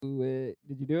Do it.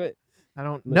 Did you do it? I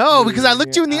don't Look know me because I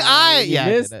looked you in the eye. You Yeah,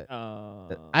 missed? I did it.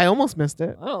 Oh. I almost missed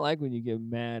it. I don't like when you get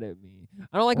mad at me.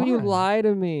 I don't like when you Why? lie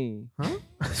to me. Huh?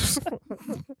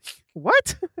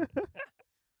 What?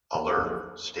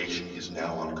 Alert. Station is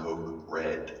now on code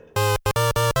red.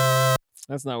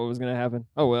 That's not what was going to happen.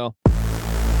 Oh, well.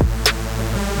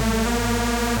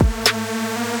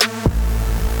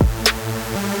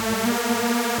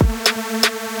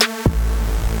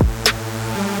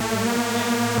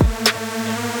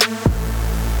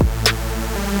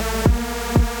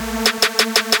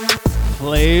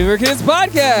 Flavor Kids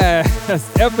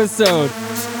Podcast, episode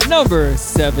number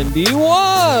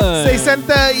 71.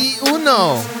 61.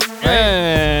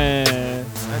 Eh,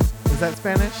 Is that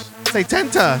Spanish?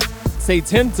 Setenta.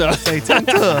 Setenta.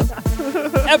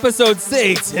 Setenta. Episode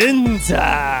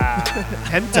Setenta.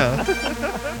 Henta.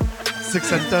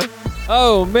 Sixenta.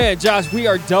 Oh man, Josh, we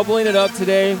are doubling it up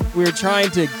today. We're trying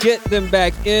to get them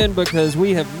back in because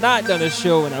we have not done a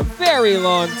show in a very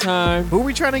long time. Who are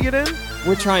we trying to get in?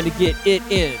 We're trying to get it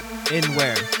in. In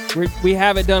where? We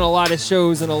haven't done a lot of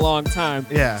shows in a long time.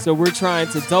 Yeah. So we're trying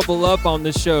to double up on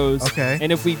the shows. Okay.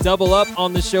 And if we double up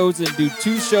on the shows and do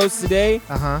 2 shows today,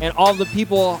 and all the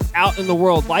people out in the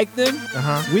world like them,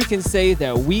 we can say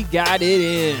that we got it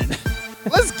in.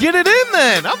 Let's get it in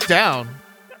then. I'm down.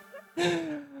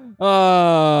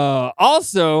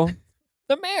 Also,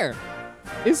 the mayor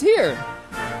is here.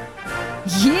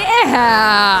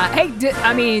 Yeah. Hey, did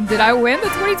I win the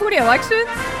 2020 election?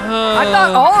 I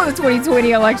thought all of the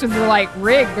 2020 elections were like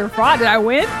rigged or fraud. Did I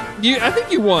win? I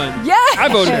think you won. Yes. I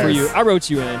voted for you. I wrote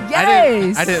you in.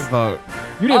 Yes. I didn't vote.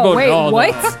 You didn't vote wait, at all.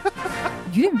 what? though.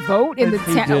 You didn't vote in the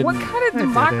He town? didn't. What kind of I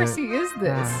democracy is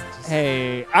this?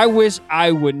 Hey, I wish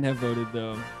I wouldn't have voted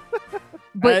though.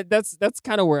 But that's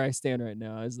kind of where I stand right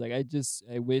now. I was like, I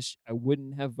wish I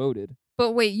wouldn't have voted.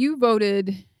 but wait, you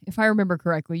voted. If I remember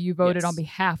correctly, you voted Yes. on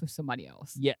behalf of somebody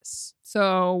else. Yes.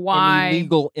 So An why?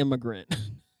 illegal immigrant.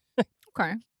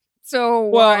 Okay. So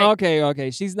Well, why?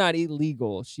 okay. She's not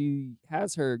illegal. She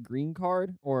has her green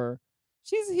card, or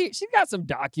she's here. She's got some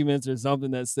documents or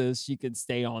something that says she can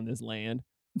stay on this land.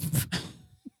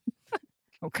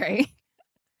 Okay.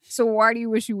 So why do you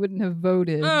wish you wouldn't have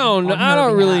voted? I don't know. on I her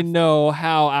don't really behalf? know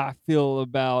how I feel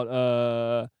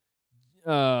about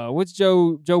what's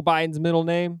Joe Biden's middle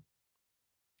name?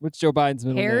 What's Joe Biden's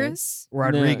middle Harris?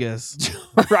 Rodriguez.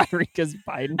 name? Rodriguez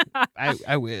Biden.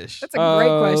 I wish. That's a great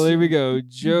question. There we go.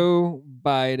 Joe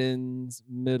Biden's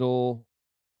middle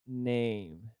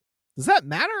name. Does that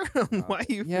matter? Why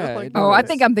you yeah, feel like it Oh, does. I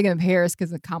think I'm thinking of Harris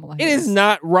because of Kamala It Harris. is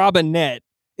not Robinette.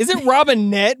 Is it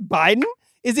Robinette Biden?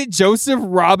 Is it Joseph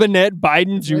Robinette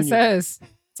Biden Jr.? It says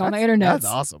it's on the internet. That's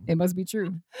awesome. It must be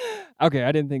true. Okay,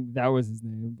 I didn't think that was his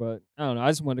name, but I don't know. I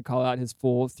just wanted to call out his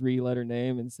full 3-letter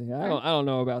name and say I don't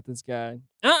know about this guy.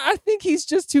 I think he's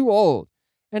just too old,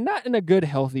 and not in a good,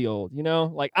 healthy old. You know,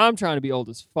 like I'm trying to be old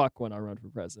as fuck when I run for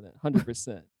president,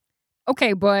 100%.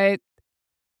 Okay, but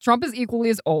Trump is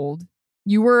equally as old.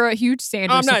 You were a huge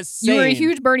Sanders. I'm not You were a saying-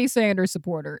 huge Bernie Sanders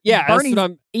supporter. Yeah, that's Bernie's what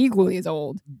I'm. equally as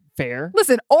old. Fair.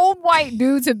 Listen, old white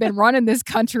dudes have been running this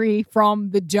country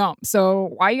from the jump. So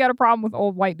why you got a problem with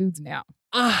old white dudes now?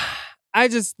 I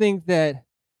just think that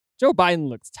Joe Biden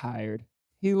looks tired.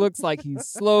 He looks like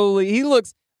he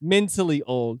looks mentally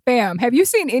old. Bam. Have you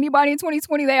seen anybody in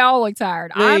 2020? They all look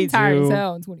tired. They I'm tired do. as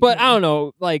hell in 2020. But I don't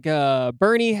know, like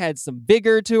Bernie had some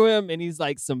vigor to him, and he's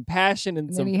like some passion and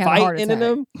And then some he had a heart fight in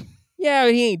him. Yeah,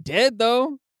 he ain't dead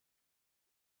though.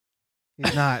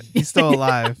 He's not. He's still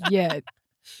alive. Yet.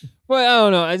 But I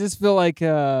don't know. I just feel like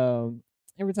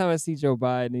every time I see Joe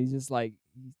Biden, he's just like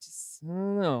I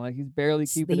don't know, like he's barely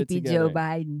keeping it Sleepy together. Joe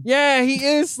Biden. Yeah, he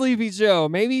is Sleepy Joe.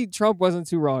 Maybe Trump wasn't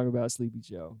too wrong about Sleepy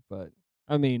Joe, but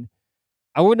I mean,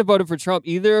 I wouldn't have voted for Trump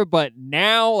either. But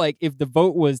now, like, if the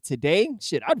vote was today,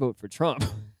 shit, I'd vote for Trump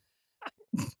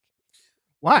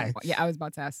Why? Yeah, I was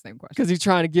about to ask the same question. because he's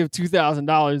trying to give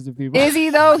 $2,000 to people. Is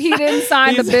he though? He didn't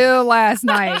sign the He's- bill last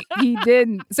night. He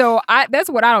didn't. So that's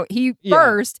what I don't. He Yeah.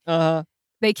 first Uh-huh.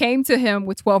 they came to him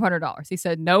with $1,200. He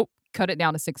said nope, cut it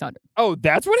down to $600. Oh,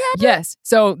 that's what happened? Yes.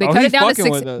 So they Oh, cut he's it down to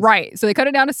fucking 6. with us. Right. So they cut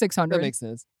it down to 600. That makes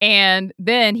sense. And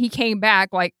then he came back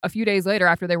like a few days later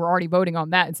after they were already voting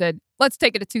on that and said, let's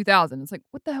take it to 2,000. It's like,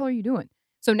 what the hell are you doing?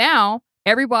 So now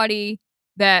everybody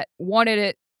that wanted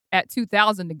it at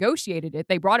 2,000 negotiated it.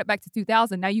 They brought it back to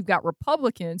 2,000. Now you've got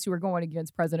Republicans who are going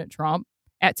against President Trump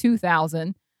at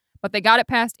 2,000, but they got it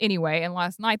passed anyway. And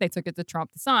last night they took it to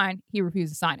Trump to sign. He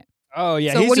refused to sign it. Oh,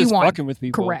 yeah. So He's what do you just want? fucking with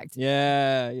people. Correct.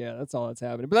 Yeah. That's all that's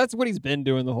happening. But that's what he's been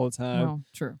doing the whole time. Well,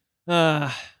 true.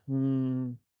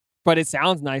 But it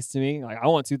sounds nice to me. Like, I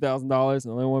want $2,000, and the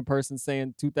only one person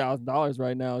saying $2,000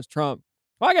 right now is Trump.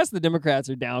 Well, I guess the Democrats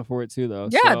are down for it too, though.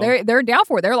 Yeah, so. they're down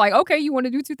for it. They're like, okay, you want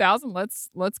to do 2000? Let's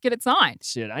get it signed.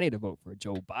 Shit, I need to vote for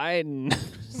Joe Biden.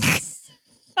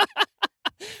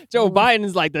 Joe Biden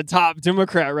is like the top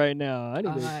Democrat right now. I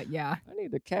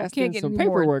need to cast can't in get some any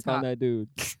more paperwork top. on that dude.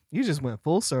 You just went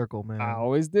full circle, man. I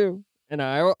always do. And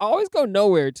I always go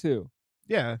nowhere too.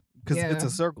 Yeah, because it's Yeah. a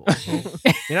circle.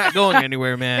 You're not going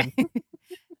anywhere, man.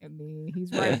 I mean,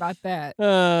 he's right about that.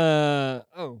 I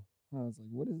was like,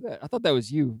 what is that? I thought that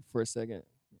was you for a second.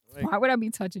 Like, Why would I be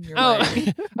touching your oh,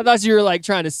 leg? I thought you were like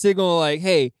trying to signal like,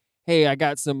 hey, I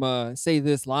got some say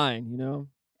this line, you know?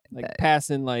 Like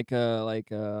passing like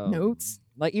Notes?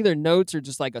 Like either notes or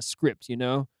just like a script, you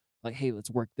know? Like, hey, let's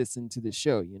work this into the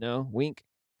show, you know? Wink.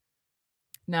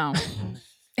 No.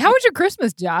 How was your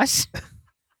Christmas, Josh?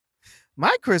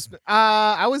 My Christmas.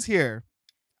 I was here.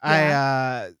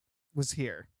 Yeah. I was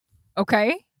here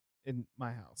Okay. in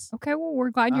my house. Okay, well, we're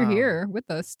glad you're here with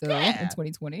us still in yeah.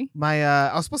 2020.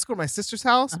 I was supposed to go to my sister's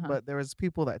house, Uh-huh. but there was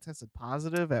people that tested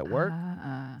positive at work.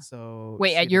 So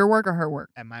Wait, she at your work or her work?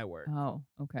 at my work. Oh,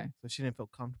 okay. So she didn't feel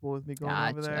comfortable with me going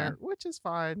over there, Gotcha. which is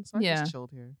fine. So I Yeah. just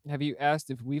chilled here. Have you asked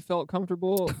if we felt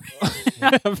comfortable?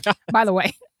 By the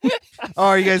way, Oh,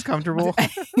 are you guys comfortable?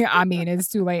 I mean, it's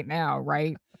too late now,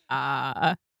 right?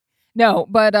 No,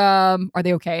 but are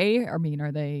they okay? I mean,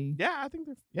 are they Yeah, I think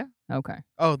they're okay?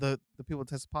 Oh, the people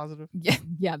tested positive?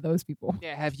 Yeah, those people.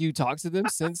 Yeah, have you talked to them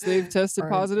since they've tested Or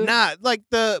positive? Nah, like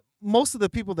most of the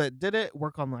people that did it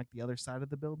work on like the other side of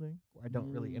the building where I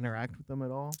don't really interact with them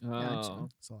at all. Oh.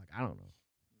 So like I don't know.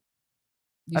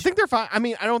 You I think they're fine. I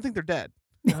mean, I don't think they're dead.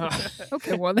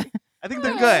 Okay, well, then, I think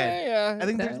they're good. Yeah, I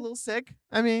think they're Okay. a little sick.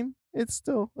 I mean, it's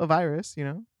still a virus, you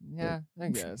know. yeah, I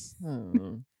guess. I don't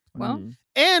know. Well, Mm.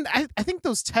 And I think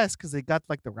those tests, because they got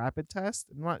like the rapid test,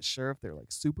 I'm not sure if they're like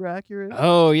super accurate.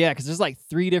 Oh yeah, because there's like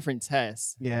 3 different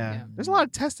tests. Yeah. Yeah. There's a lot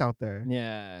of tests out there.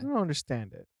 Yeah. I don't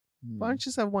understand it. Why don't you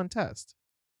just have one test?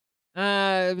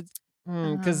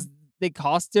 Because they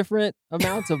cost different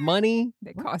amounts of money.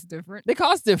 they cost different. They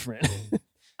cost different.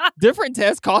 Different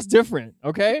tests cost different.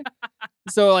 Okay.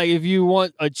 So like, if you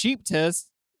want a cheap test,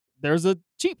 there's a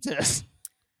cheap test.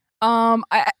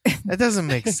 That doesn't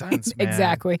make sense, man.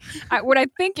 Exactly. What I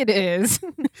think it is,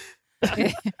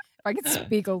 if I could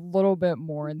speak a little bit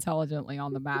more intelligently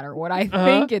on the matter, what I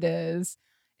think it is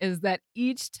that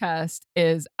each test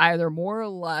is either more or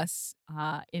less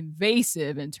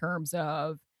invasive in terms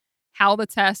of how the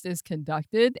test is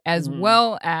conducted, as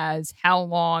well as how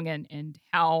long and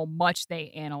how much they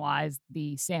analyze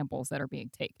the samples that are being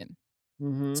taken.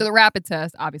 Mm-hmm. So the rapid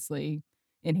test, obviously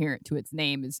inherent to its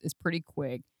name, is pretty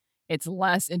quick. It's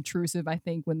less intrusive, I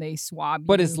think, when they swab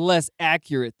But you. it's less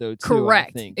accurate though, too.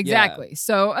 Correct. I think. Exactly.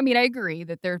 So, I mean, I agree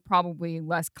that they're probably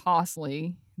less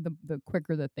costly the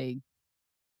quicker that they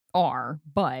are,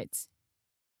 but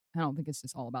I don't think it's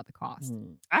just all about the cost.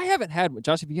 Yeah. I haven't had one.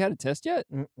 Josh, have you had a test yet?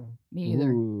 Mm-mm. Me either.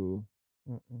 Ooh.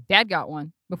 Mm-mm. Dad got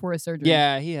one before his surgery.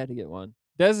 Yeah, he had to get one.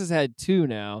 Des has had 2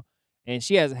 now, and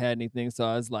she hasn't had anything. So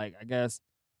I was like, I guess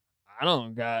I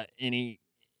don't got any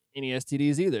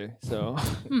STDs either. So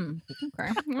Okay.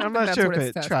 I don't I'm think not that's sure what if it's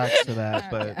it testing. tracks for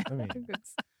that, but Yeah. I mean, think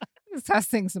it's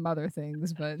testing some other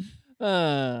things, but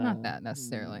not that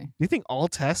necessarily. do you think all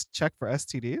tests check for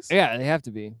STDs? Yeah, they have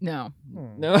to be. No.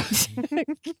 Hmm. No.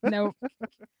 Nope.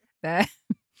 That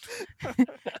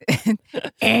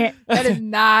that is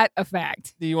not a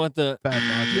fact. Do you want the Bad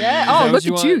logic. Yeah. Is Oh, that what look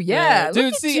at want? you. Yeah. Dude,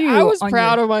 look at see, you I was on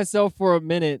proud your- of myself for a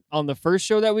minute on the first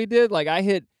show that we did. Like I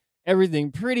hit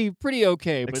everything pretty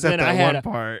okay. But Except then that I had one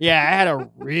part. I had a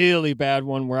really bad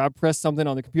one where I pressed something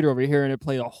on the computer over here and it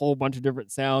played a whole bunch of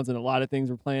different sounds and a lot of things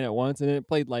were playing at once. And it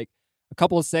played like a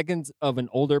couple of seconds of an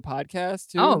older podcast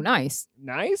too. Oh, nice.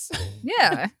 Nice.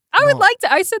 Yeah. I would No. like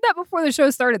to. I said that before the show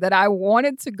started that I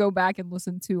wanted to go back and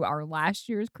listen to our last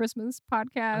year's Christmas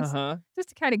podcast Uh-huh. just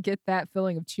to kind of get that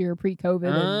feeling of cheer pre-COVID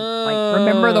and like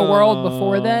remember the world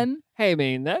before Oh. then. Hey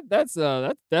man, that's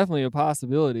definitely a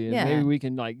possibility. And Yeah. maybe we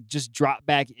can like just drop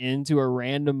back into a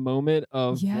random moment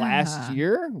of last Yeah.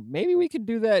 year. Maybe we could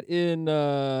do that in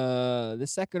the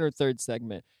second or third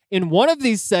segment. In one of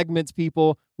these segments,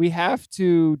 people, we have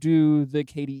to do the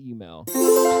Katie email.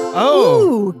 Oh,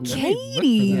 Ooh, let me look for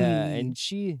Katie. that. Yeah, and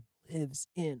she lives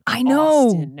in I know.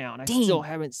 Austin now, and I still Dang.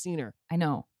 haven't seen her. I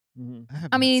know. Mhm. have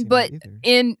I not mean, seen but that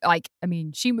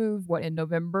either. she moved in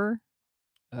November?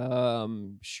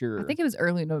 Sure. I think it was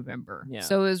early November. Yeah.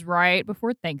 So it was right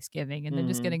before Thanksgiving and then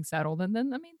just Mhm. getting settled. And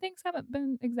then, I mean, things haven't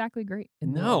been exactly great.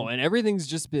 in the No, world. and everything's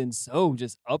just been so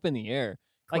just up in the air.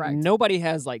 Like Correct. nobody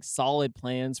has like solid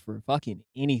plans for fucking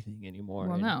anything anymore.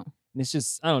 Well, and, no. and it's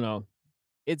just I don't know.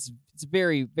 It's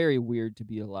very very weird to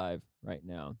be alive right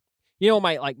now.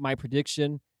 my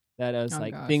prediction that Oh,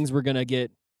 like gosh. things were gonna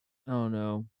get, I don't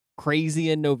know, crazy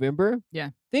in November. Yeah.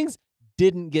 Things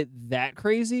didn't get that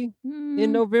crazy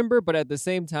in November, but at the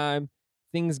same time,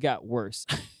 things got worse.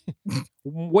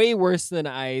 Way worse than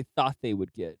I thought they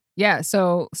would get. Yeah,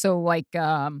 so like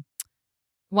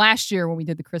last year when we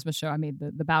did the Christmas show, I made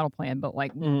the battle plan, but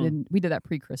like we did that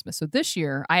pre-Christmas. So this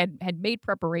year I had made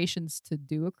preparations to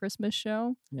do a Christmas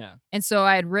show. Yeah. And so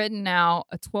I had written out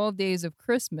a 12 Days of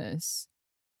Christmas,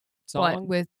 but Song?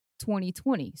 with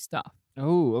 2020 stuff.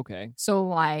 Oh, okay. So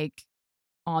like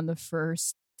on the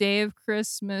first day of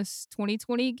Christmas,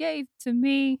 2020 gave to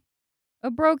me a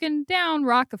broken down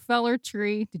Rockefeller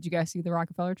tree. Did you guys see the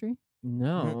Rockefeller tree?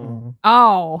 No.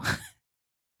 Oh,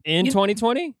 In You-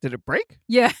 2020? Did it break?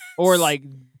 yeah. Or like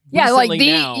Yeah, like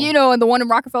recently now? in the one in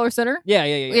Rockefeller Center. Yeah.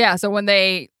 Yeah. So when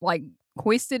they like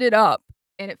hoisted it up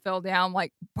and it fell down,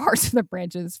 like parts of the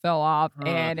branches fell off,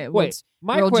 and it Wait, was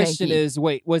my real question janky. is,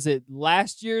 was it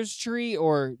last year's tree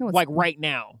or No, it's like right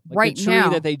now? Like right the tree now.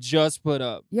 that they just put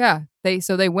up. yeah. They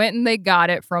went and they got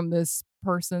it from this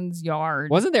person's yard.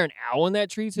 Wasn't there an owl in that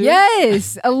tree too?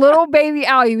 Yes, a little baby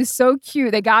owl. He was so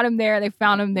cute. They got him there. They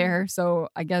found him there. So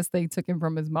I guess they took him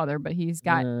from his mother, but he's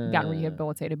got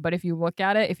rehabilitated. But if you look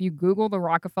at it, if you Google the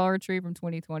Rockefeller tree from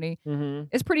 2020, Mm-hmm.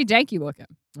 it's pretty janky looking.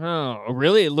 Oh,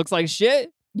 really? It looks like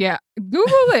shit? Yeah, Google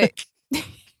it.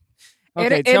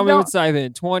 Okay, It tell me don't- what's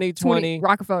in 2020.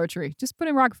 Rockefeller tree. Just put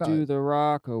in Rockefeller. Do the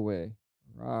rock away.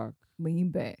 Lean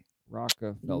back.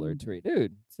 Rockefeller tree.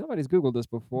 Dude, somebody's Googled this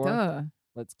before. Duh.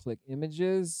 Let's click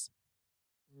images.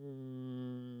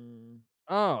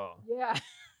 Oh, Yeah.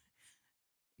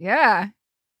 Yeah.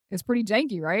 It's pretty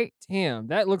janky, right? damn.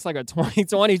 That looks like a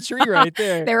 2020 tree right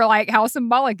there. They were like, how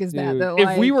symbolic is that? Dude, That,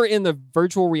 if we like- were in the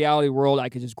virtual reality world, I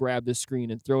could just grab this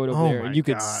screen and throw it over Oh there my and you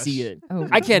could gosh. see it. Oh,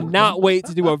 I cannot wait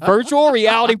to do a virtual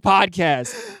reality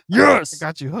podcast. Yes. I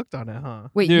got you hooked on it, huh?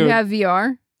 Wait, Dude. you have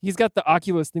VR? He's got the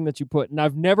Oculus thing that you put, and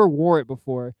I've never wore it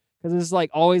before because it's like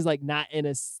always like not in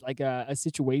a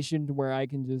situation where I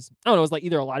can just, I don't know. It's like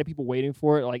either a lot of people waiting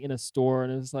for it, like in a store,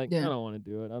 and it's like Yeah. I don't want to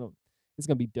do it. It's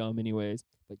gonna be dumb anyways.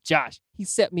 But Josh, he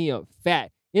set me up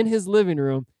fat in his living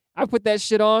room. I put that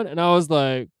shit on, and I was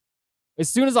like, as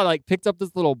soon as I like picked up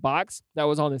this little box that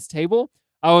was on this table,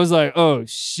 I was like, oh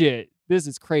shit, this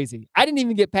is crazy. I didn't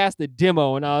even get past the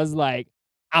demo, and I was like,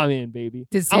 I'm in, baby.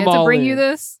 Did I'm Santa all bring you in.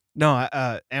 this? No,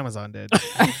 Amazon did.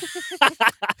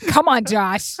 Come on,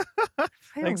 Josh.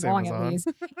 Thanks, wrong at Amazon. least.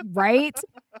 Right?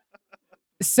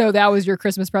 So that was your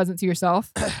Christmas present to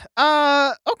yourself?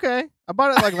 Okay. I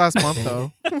bought it like last month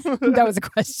though. That was a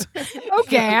question.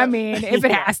 Okay, I mean, if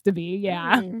it has to be,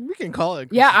 yeah. We can call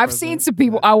it. a Yeah, Christmas I've seen present, some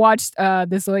people. but- I watched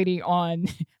this lady on.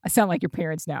 I sound like your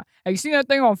parents now. Have you seen that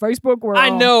thing on Facebook where I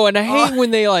know, and I hate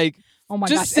when they like Oh my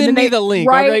just gosh! send and then me the link.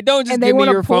 right, Okay? Don't just and they give me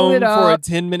wanna your pull phone it for a up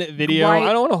 10-minute video. right,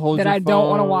 I don't want to hold that your I don't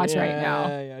wanna phone. watch right now.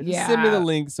 Yeah. Just send me the Yeah.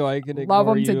 link so I can Love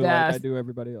ignore 'em to you like I death. do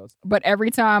everybody else. But every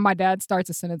time my dad starts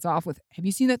a sentence off with, "Have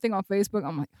you seen that thing on Facebook?"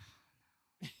 I'm like,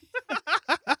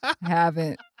 I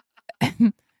haven't.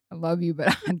 I love you,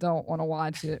 but I don't want to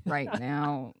watch it right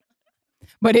now.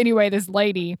 But anyway, this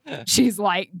lady, she's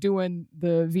like doing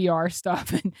the VR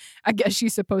stuff, and I guess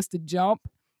she's supposed to jump,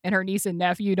 and her niece and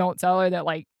nephew don't tell her that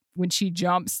like when she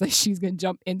jumps, like she's gonna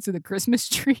jump into the Christmas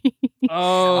tree.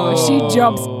 Oh, She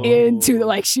jumps into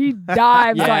like she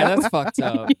dives. Yeah, like, that's fucked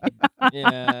up.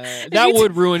 Yeah, that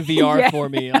would ruin VR Yeah. for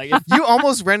me. Like, if, You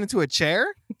almost ran into a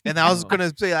chair, and I was Oh.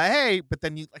 gonna say like, hey, but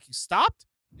then you stopped.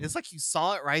 It's like you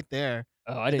saw it right there,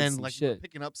 oh, I and didn't then see like you were shit.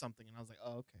 picking up something, and I was like,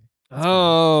 oh okay.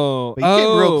 Oh, But you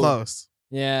came real oh. close.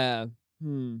 Yeah,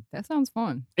 that sounds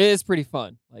fun. it is pretty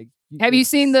fun. Like, Have you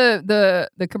seen it's-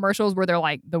 the commercials where they're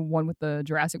like the one with the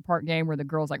Jurassic Park game where the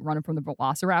girl's like running from the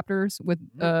velociraptors with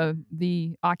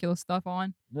the Oculus stuff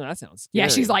on? No, that sounds. Yeah,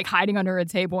 scary. she's like hiding under a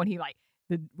table and he like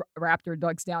the raptor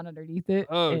ducks down underneath it.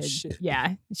 Oh, and shit.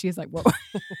 Yeah, she's like, whoa.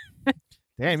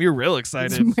 Damn, you're real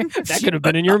excited. that could have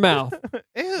been in your mouth.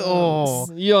 Ew.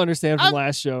 You'll understand from I'm-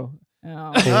 last show.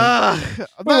 Oh.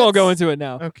 We won't go into it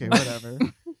now. Okay, whatever.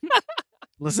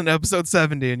 Listen to episode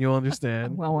 70 and you'll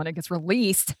understand. Well, when it gets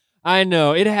released. I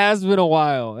know it has been a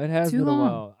while. It has Too been long. a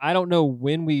while. I don't know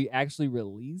when we actually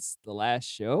released the last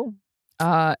show.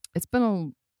 It's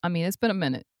been a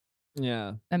minute.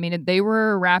 Yeah. I mean, they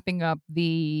were wrapping up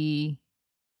the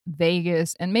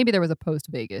Vegas, and maybe there was a post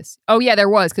Vegas. Oh yeah, there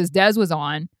was because Des was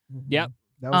on. Yep.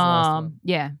 That was the last one.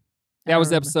 Yeah. That I was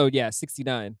remember. episode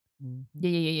 69. Mhm.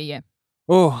 Yeah.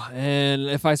 Oh, and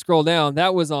if I scroll down,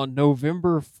 that was on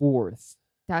November 4th.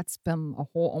 That's been a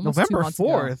whole almost 2 November months ago.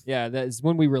 4th. Yeah, that is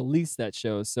when we released that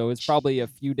show. So it's probably a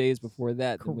few days before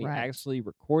that we Correct. actually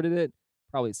recorded it.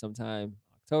 Probably sometime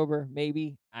October,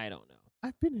 maybe. I don't know.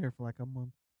 I've been here for like a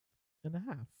month and a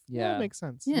half. Yeah. That makes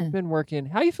sense. Yeah. Been working.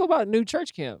 How you feel about new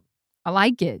church camp? I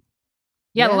like it.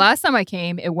 Yeah, the Yeah? last time I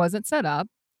came, it wasn't set up,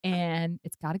 and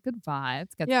it's got a good vibe.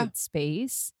 It's got Yeah. good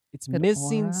space. It's Good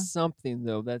missing aura. something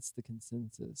though. That's the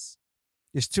consensus.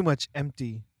 There's too much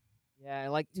empty. Yeah,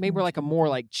 like Too maybe much like a more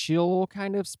like chill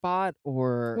kind of spot,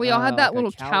 or We all had that like a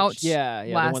little couch Yeah,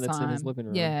 yeah, last the one that's time. in his living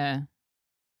room. Yeah.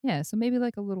 Yeah, so maybe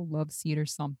like a little love seat or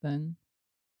something.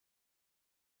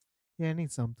 Yeah, I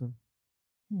need something.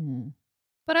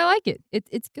 But I like it.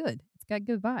 It's good. It's got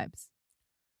good vibes.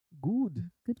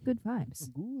 Good. Good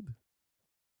vibes. Good.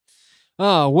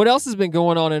 Oh, what else has been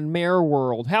going on in Mare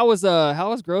World? How was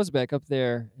Grosbeck up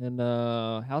there? And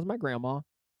how's my grandma?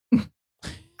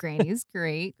 Granny's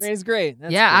great. Granny's great.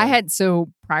 That's yeah,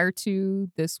 good. prior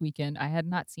to this weekend, I had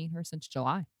not seen her since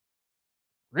July.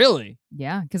 Really?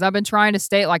 Yeah, because I've been trying to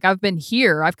stay, like I've been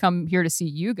here. I've come here to see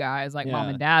you guys, like mom Yeah.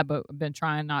 and dad, but I've been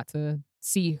trying not to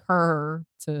see her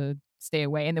to stay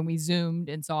away. And then we Zoomed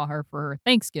and saw her for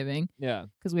Thanksgiving Yeah.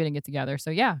 because we didn't get together. So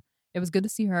yeah, it was good to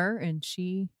see her, and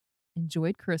she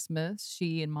enjoyed Christmas.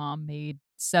 She and mom made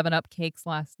 7-Up cakes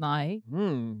last night.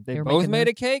 They They were both making made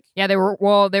the- a cake. Yeah, they were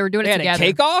doing They it had together. a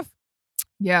cake off.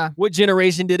 Yeah, What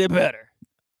generation did it better?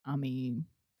 I mean,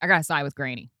 I gotta side with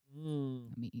Granny. Mm.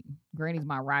 I mean, Granny's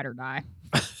my ride or die.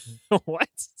 What?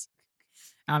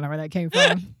 I don't know where that came from.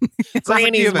 Sounds like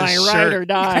Granny's you have a my shirt ride or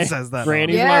die. that says that.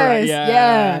 Granny's on it. my ride. Yes, Yeah.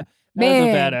 yeah. That Man,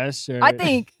 was a badass shirt. I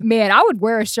think, man, I would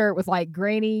wear a shirt with like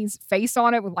Granny's face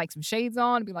on it with like some shades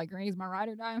on and be like, Granny's my ride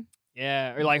or die.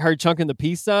 Yeah, or like her chunking the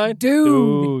peace sign.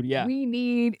 Dude, yeah. we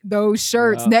need those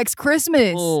shirts Yeah. next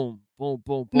Christmas. Boom, boom,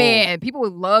 boom, boom. Man, people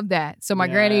would love that. So my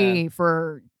Yeah. granny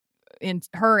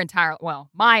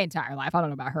my entire life, I don't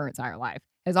know about her entire life,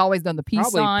 has always done the peace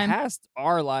Probably sign. passed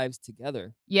our lives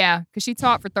together. Yeah, because she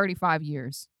taught for 34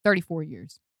 years.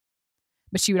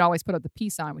 But she would always put up the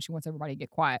peace sign when she wants everybody to get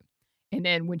quiet. And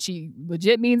then when she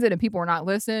legit means it and people are not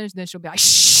listening, then she'll be like,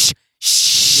 shh,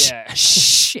 shh, Yeah.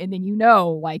 shh. And then you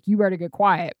know, like, you better get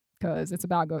quiet because it's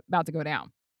about to go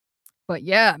down. But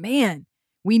yeah, man,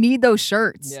 we need those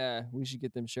shirts. Yeah, we should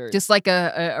get them shirts. Just like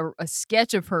a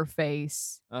sketch of her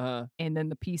face uh-huh. and then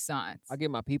the peace signs. I'll get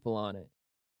my people on it.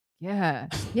 Yeah.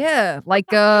 Yeah. Like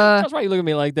That's why you look at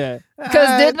me like that. 'Cause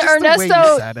didn't just the way you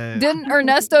Ernesto- said it. didn't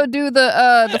Ernesto do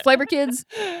the Flavor Kids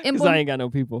Because emblem? I ain't got no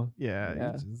people. Yeah.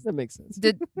 Yeah, you just- that makes sense.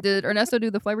 Did Ernesto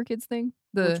do the Flavor Kids thing?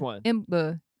 Which one?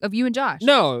 The of you and Josh.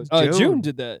 No, June. June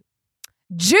did that.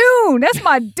 June. That's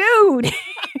my dude.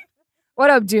 What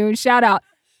up, June? Shout out.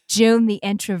 June the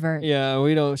introvert. Yeah,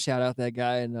 we don't shout out that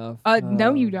guy enough.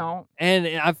 No, you don't. And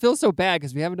I feel so bad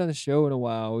because we haven't done a show in a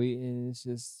while. And it's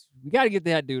just we got to get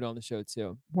that dude on the show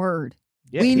too. Word.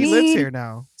 Yeah, We he lives need- here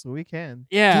now, so we can.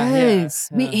 Yeah. Yes.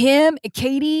 yeah, Me, yeah. him,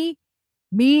 Katie,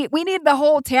 me. We need the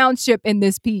whole township in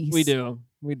this piece. We do.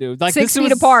 We do. Like 6 this feet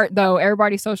was- apart, though.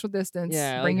 Everybody social distance.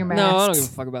 Yeah. Bring like- your No, I don't masks. give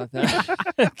a fuck about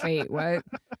that. Wait, what?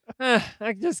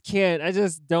 I just can't. I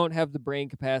just don't have the brain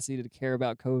capacity to care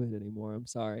about COVID anymore. I'm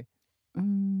sorry.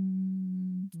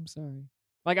 I'm sorry.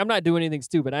 Like, I'm not doing anything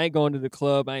stupid. I ain't going to the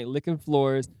club. I ain't licking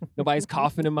floors. Nobody's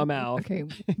coughing in my mouth. Okay,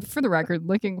 for the record,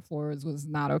 licking floors was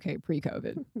not okay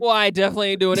pre-COVID. Well, I definitely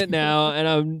ain't doing it now. And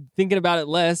I'm thinking about it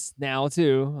less now,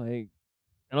 too. Like,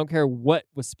 I don't care what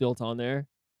was spilt on there.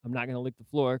 I'm not going to lick the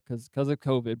floor because of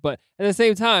COVID. But at the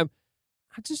same time,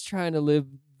 I'm just trying to live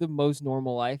the most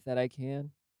normal life that I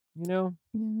can. You know?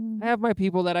 I have my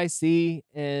people that I see,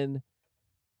 and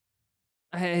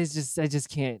I just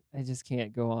can't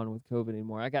go on with COVID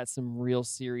anymore. I got some real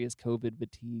serious COVID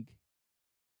fatigue.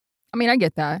 I mean, I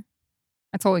get that.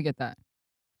 I totally get that.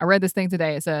 I read this thing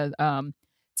today. It says, 10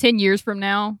 years from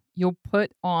now, you'll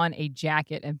put on a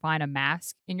jacket and find a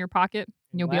mask in your pocket.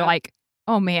 And you'll be Wow. like,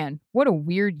 oh man, what a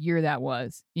weird year that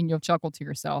was. And you'll chuckle to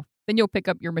yourself. Then you'll pick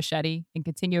up your machete and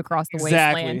continue across the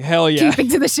Exactly. wasteland, Hell yeah. keeping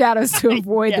to the shadows to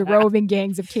avoid the Yeah. roving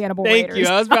gangs of cannibal Thank raiders.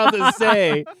 you. I was about to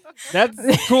say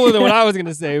that's cooler than what I was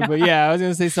gonna say, but yeah, I was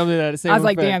gonna say something that same I was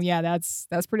like, effect. damn, yeah, that's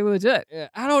pretty legit. Yeah,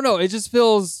 I don't know. It just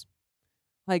feels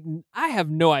like I have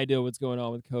no idea what's going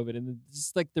on with COVID, and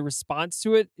just like the response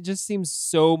to it, it just seems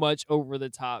so much over the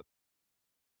top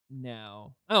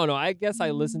now. I don't know. I guess I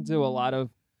listen to a lot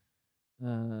of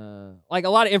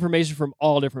information from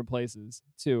all different places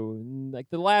too. And like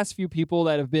the last few people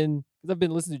that have been, because I've been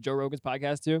listening to Joe Rogan's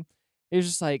podcast too, it's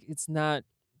just like it's not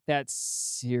that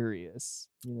serious,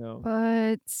 you know.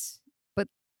 But a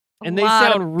And they lot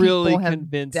of sound really people have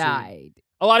convincing. died.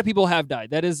 A lot of people have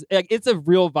died. That is, like, it's a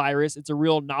real virus. It's a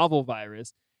real novel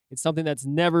virus. It's something that's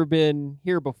never been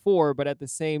here before, but at the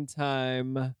same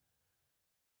time,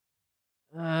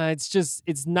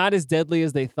 It's not as deadly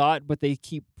as they thought, but they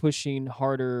keep pushing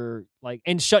harder.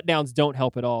 And shutdowns don't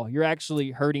help at all. You're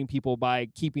actually hurting people by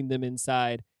keeping them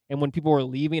inside. And when people are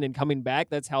leaving and coming back,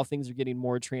 that's how things are getting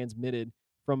more transmitted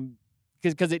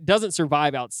because it doesn't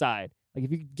survive outside. Like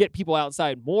if you get people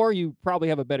outside more, you probably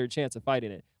have a better chance of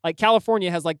fighting it. Like California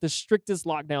has the strictest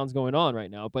lockdowns going on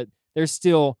right now, but they're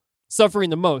still suffering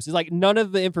the most. It's like none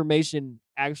of the information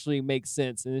actually makes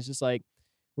sense. And it's just like,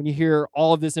 when you hear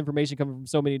all of this information coming from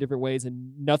so many different ways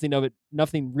and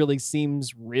nothing really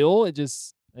seems real, I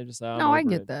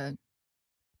get that.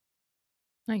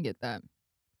 I get that.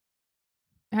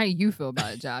 How do you feel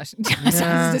about it, Josh? Josh is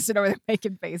just sitting over there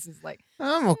making faces like,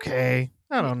 I'm okay.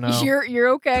 I don't know. You're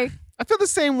okay. I feel the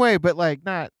same way, but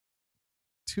not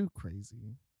too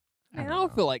crazy. I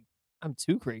don't feel like I'm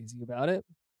too crazy about it.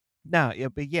 No,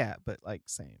 but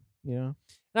same, And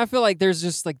I feel like there's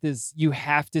just this, you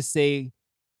have to say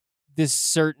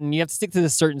you have to stick to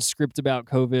this certain script about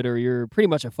COVID or you're pretty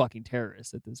much a fucking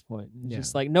terrorist at this point.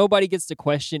 It's just nobody gets to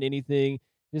question anything.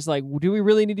 Just do we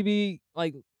really need to be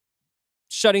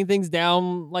shutting things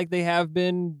down like they have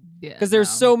been? Because there's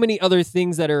so many other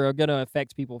things that are going to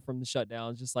affect people from the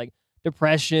shutdowns, just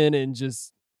depression and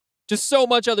just so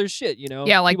much other shit,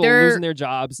 Yeah, people losing their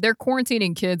jobs. They're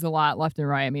quarantining kids a lot left and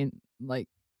right. I mean,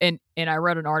 and I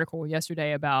read an article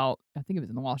yesterday about, I think it was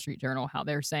in the Wall Street Journal, how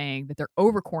they're saying that they're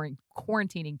over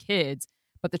quarantining kids,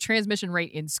 but the transmission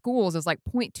rate in schools is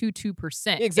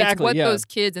 0.22%. Exactly. It's what those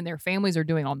kids and their families are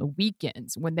doing on the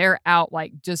weekends when they're out,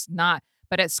 just not.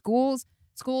 But at schools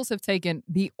have taken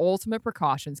the ultimate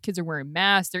precautions. Kids are wearing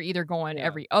masks. They're either going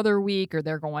every other week or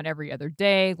they're going every other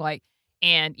day.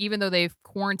 And even though they've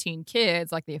quarantined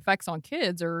kids, the effects on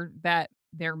kids are that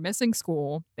they're missing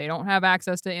school. They don't have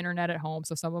access to internet at home.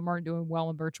 So some of them aren't doing well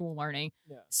in virtual learning.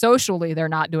 Yeah. Socially, they're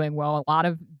not doing well. A lot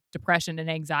of depression and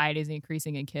anxiety is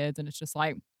increasing in kids. And it's just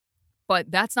but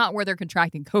that's not where they're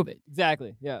contracting COVID.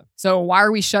 Exactly. Yeah. So why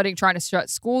are we trying to shut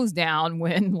schools down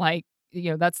when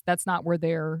that's not where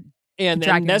they're and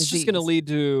that's just going to lead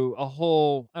to a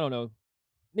whole, I don't know,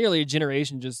 nearly a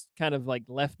generation just kind of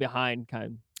left behind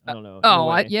I don't know.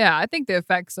 I think the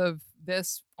effects of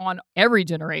this on every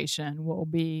generation will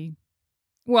be,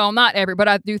 well, not every, but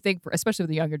I do think, especially with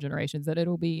the younger generations, that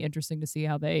it'll be interesting to see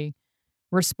how they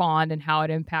respond and how it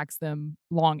impacts them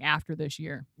long after this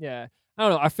year. Yeah. I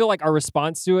don't know. I feel like our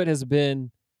response to it has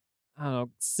been, I don't know,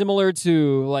 similar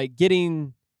to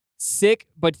getting sick,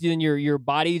 but then your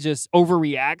body just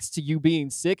overreacts to you being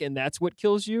sick, and that's what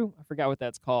kills you. I forgot what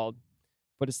that's called.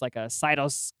 But it's like a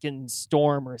cytokine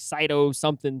storm or cyto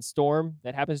something storm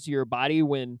that happens to your body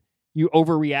when you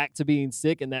overreact to being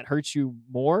sick, and that hurts you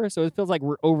more. So it feels like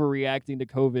we're overreacting to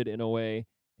COVID in a way,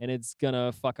 and it's going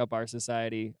to fuck up our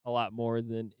society a lot more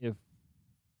than if,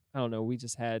 I don't know, we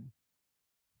just had,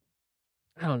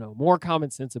 I don't know, more common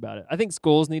sense about it. I think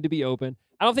schools need to be open.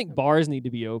 I don't think bars need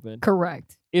to be open.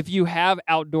 Correct. If you have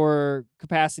outdoor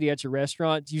capacity at your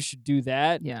restaurant, you should do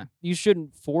that. Yeah. You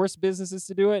shouldn't force businesses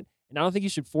to do it. And I don't think you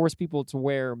should force people to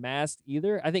wear masks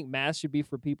either. I think masks should be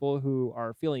for people who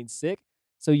are feeling sick,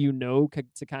 so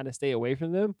to kind of stay away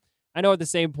from them. I know at the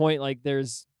same point,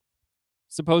 there's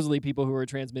supposedly people who are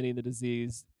transmitting the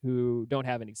disease who don't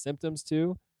have any symptoms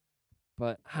too.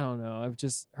 But I don't know. I've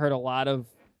just heard a lot of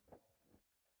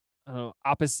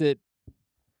opposite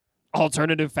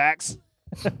alternative facts.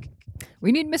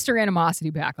 We need Mr. Animosity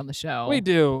back on the show. We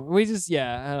do. We just,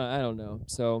 I don't know.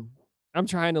 So I'm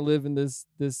trying to live in this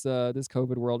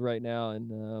COVID world right now,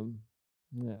 and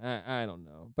I don't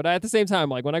know. But at the same time,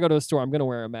 when I go to a store, I'm gonna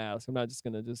wear a mask. I'm not just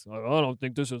gonna I don't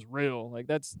think this is real.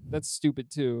 That's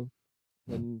stupid too.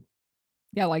 And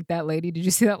yeah, like that lady. Did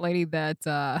you see that lady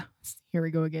that? Here we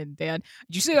go again, Dan.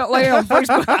 Did you see that lady on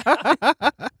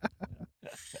Facebook?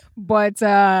 But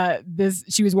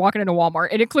she was walking into Walmart,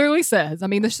 and it clearly says, I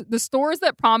mean, the stores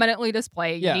that prominently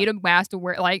display you need a mask to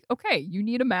wear, okay, you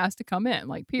need a mask to come in,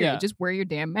 period. Just wear your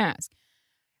damn mask.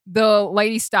 The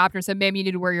lady stopped her and said, ma'am, you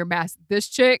need to wear your mask. This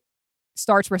chick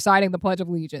starts reciting the Pledge of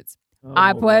Allegiance.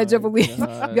 I pledge of allegiance.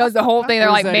 Does the whole thing. They're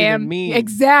like, ma'am,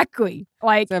 exactly.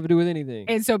 Does that have to do with anything?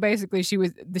 And so basically she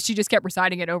just kept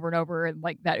reciting it over and over, and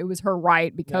that it was her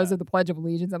right because of the Pledge of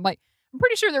Allegiance. I'm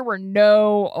pretty sure there were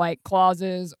no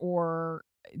clauses or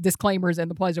disclaimers in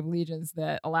the Pledge of Allegiance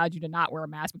that allowed you to not wear a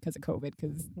mask because of COVID,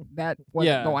 because that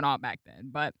wasn't going on back then.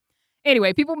 But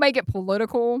anyway, people make it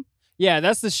political. Yeah,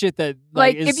 that's the shit that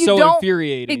is so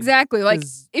infuriating. Exactly.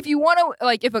 If you want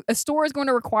to, if a store is going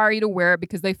to require you to wear it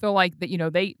because they feel like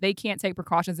that, they can't take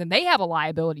precautions, and they have a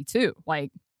liability too.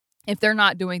 If they're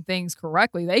not doing things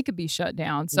correctly, they could be shut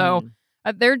down. So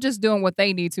They're just doing what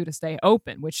they need to stay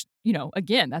open, which,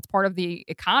 again, that's part of the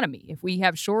economy. If we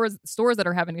have stores that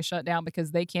are having to shut down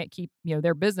because they can't keep,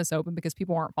 their business open because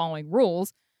people aren't following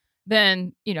rules,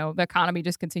 then, the economy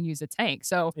just continues to tank.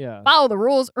 So follow the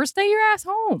rules or stay your ass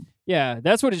home. Yeah,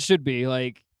 that's what it should be.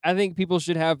 Like, I think people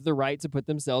should have the right to put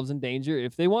themselves in danger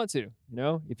if they want to.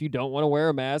 If you don't want to wear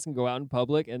a mask and go out in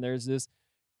public and there's this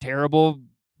terrible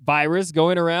virus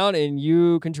going around and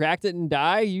you contract it and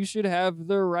die, you should have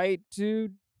the right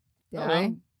to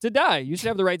die. You should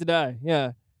have the right to die.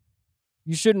 Yeah.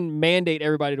 You shouldn't mandate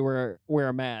everybody to wear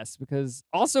a mask, because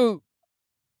also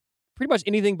pretty much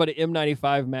anything but an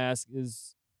N95 mask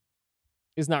is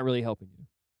not really helping you.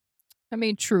 I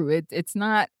mean, true. It's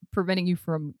not preventing you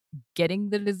from getting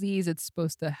the disease. It's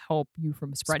supposed to help you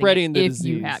from spreading the if disease.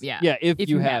 you have, if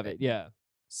you have it. Yeah.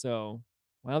 So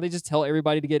why don't they just tell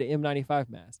everybody to get an N95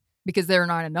 mask? Because there are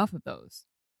not enough of those.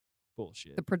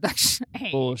 Bullshit. The production.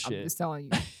 Bullshit. I'm just telling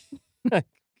you.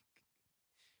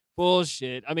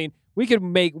 Bullshit. I mean, we could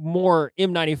make more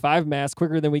M95 masks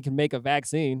quicker than we can make a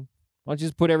vaccine. Why don't you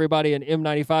just put everybody an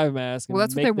M95 mask? And well,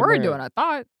 that's what make they them were wear doing, it? I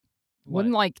thought. What?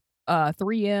 Wouldn't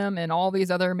 3M and all these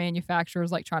other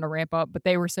manufacturers trying to ramp up, but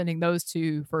they were sending those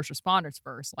to first responders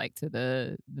first, to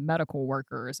the medical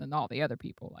workers and all the other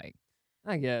people.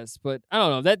 I guess, but I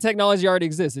don't know. That technology already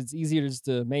exists. It's easier just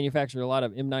to manufacture a lot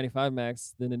of M95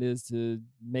 masks than it is to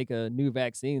make a new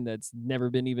vaccine that's never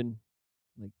been even,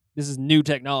 this is new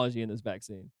technology in this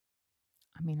vaccine.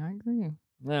 I mean, I agree.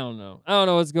 I don't know. I don't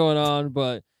know what's going on,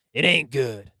 but it ain't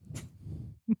good.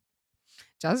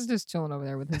 Josh is just chilling over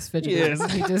there with his fidget He is.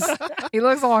 spinners. He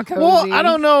looks all cozy. Well, I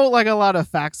don't know a lot of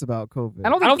facts about COVID. I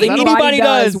don't I don't think anybody anybody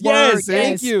does. work. Yes,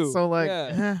 thank you. So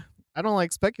Yeah. I don't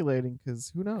like speculating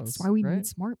because who knows? That's why we right? need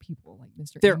smart people like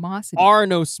Mr. There Animosity. Are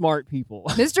no smart people.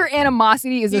 Mr.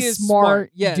 Animosity is He a is smart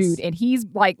smart, yes. dude, and he's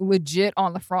legit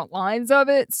on the front lines of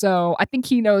it. So I think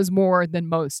he knows more than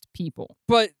most people.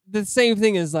 But the same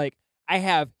thing is I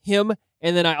have him,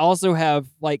 and then I also have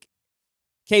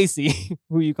Casey,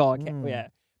 who you call yeah.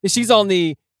 She's on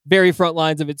the very front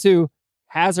lines of it too,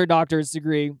 has her doctorate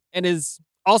degree, and is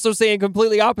also saying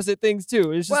completely opposite things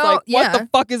too. It's just what the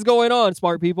fuck is going on,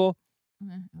 smart people?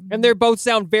 And they both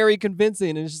sound very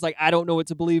convincing, and it's just I don't know what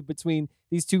to believe between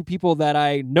these two people that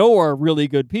I know are really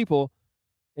good people.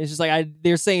 It's just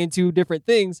they're saying two different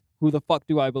things. Who the fuck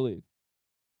do I believe?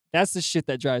 That's the shit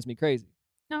that drives me crazy.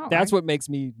 That's what makes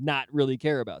me not really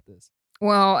care about this.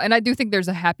 Well, and I do think there's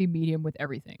a happy medium with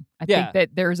everything. I think that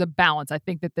there's a balance. I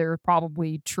think that there are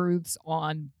probably truths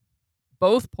on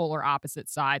both polar opposite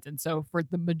sides. And so for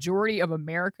the majority of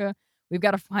America, we've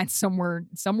got to find somewhere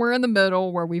in the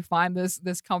middle where we find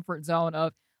this comfort zone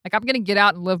of I'm going to get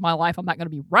out and live my life. I'm not going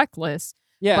to be reckless,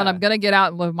 but I'm going to get out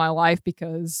and live my life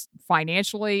because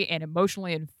financially and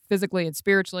emotionally and physically and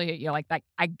spiritually,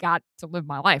 I got to live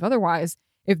my life. Otherwise,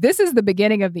 if this is the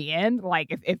beginning of the end,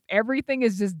 if everything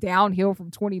is just downhill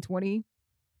from 2020,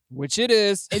 which it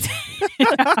is, it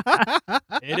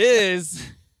is.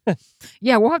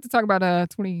 Yeah, we'll have to talk about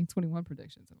 2021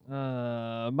 predictions.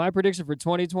 My prediction for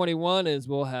 2021 is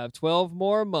we'll have 12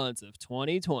 more months of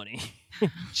 2020.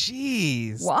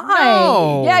 Jeez. Why?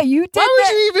 No. Yeah, you did Why would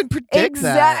that. you even predict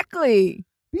that? Exactly.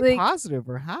 Be positive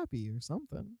or happy or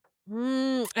something.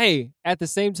 Hey, at the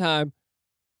same time,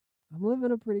 I'm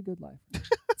living a pretty good life.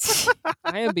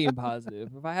 I am being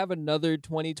positive. If I have another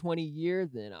 2020 year,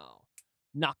 then I'll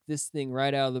knock this thing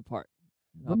right out of the park.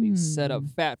 I'll be set up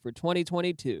fat for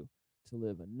 2022 to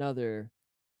live another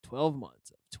 12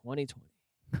 months of 2020.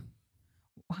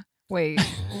 Wait.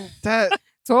 That.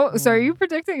 So are you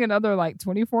predicting another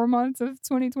 24 months of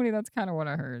 2020? That's kind of what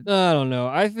I heard. I don't know.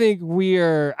 I think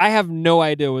I have no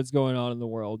idea what's going on in the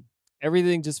world.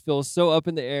 Everything just feels so up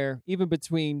in the air, even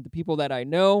between the people that I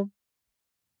know.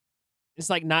 It's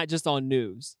not just on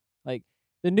news.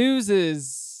 The news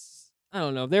is, I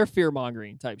don't know, they're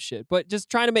fear-mongering type shit. But just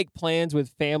trying to make plans with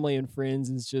family and friends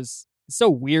is just it's so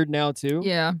weird now, too.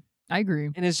 Yeah, I agree.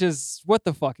 And it's just, what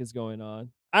the fuck is going on?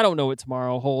 I don't know what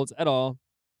tomorrow holds at all.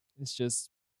 It's just,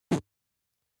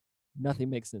 nothing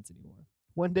makes sense anymore.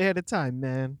 One day at a time,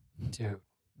 man. Dude,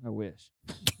 I wish.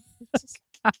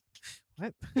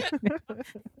 What?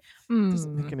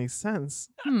 Doesn't make any sense.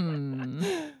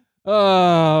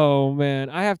 Oh,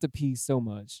 man. I have to pee so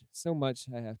much. So much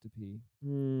I have to pee.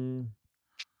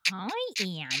 Hi,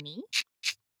 Annie.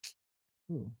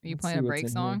 Ooh, Are you let's playing see a what's break in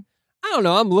song? here. I don't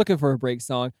know. I'm looking for a break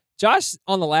song. Josh,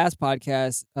 on the last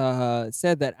podcast,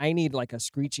 said that I need a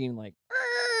screeching,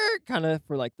 kind of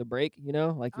for the break,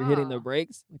 you're hitting the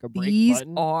brakes, a brake These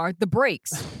button. are the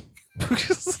breaks. Clap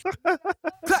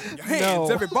your hands,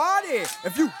 everybody,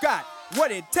 if you got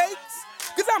what it takes.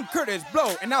 Cause I'm Curtis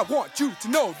Blow, and I want you to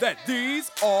know that these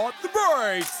are the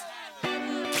breaks.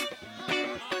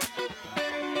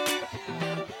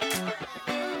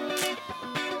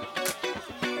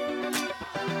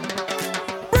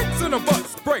 Brakes on a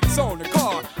bus, brakes on a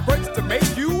car, brakes to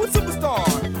make you a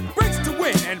superstar, brakes to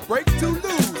win and brakes to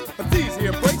lose. But these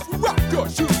here brakes will rock your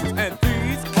shoes, and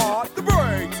these are the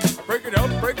breaks. Break it up,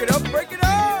 break it up, break it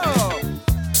up.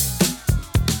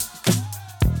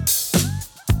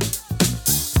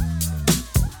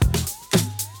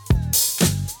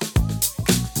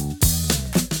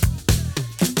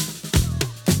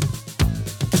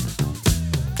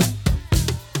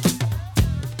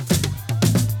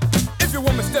 If your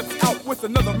woman steps out with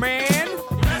another man,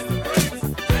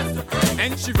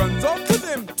 and she runs off with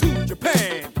him to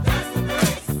Japan,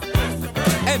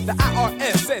 and the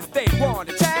IRS says they want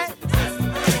to chat,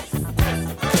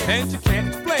 and you can't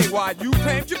explain why you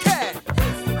claimed your cat,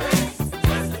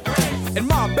 and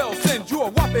Mom Bell sends you a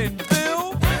whopping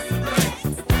bill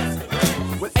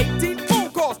with 18 phone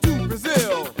calls to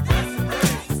Brazil,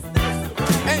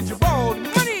 and you borrowed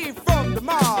money from the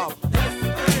mob,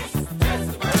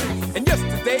 and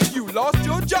yesterday you lost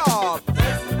your job.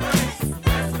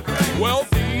 Well,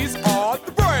 these are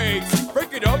the breaks.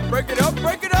 Break it up, break it up,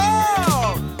 break it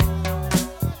up.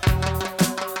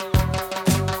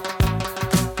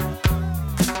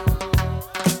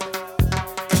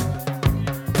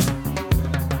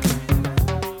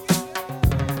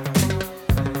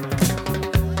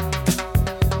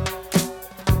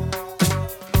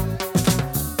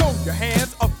 Throw your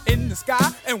hands up in the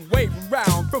sky and wave them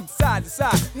round from side to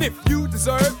side. And if you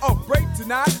deserve a break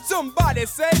tonight, somebody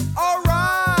say, all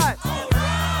right.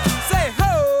 Say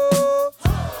ho.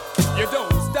 You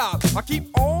don't stop. I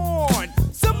keep on.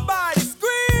 Somebody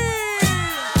scream.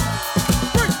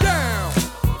 Break down.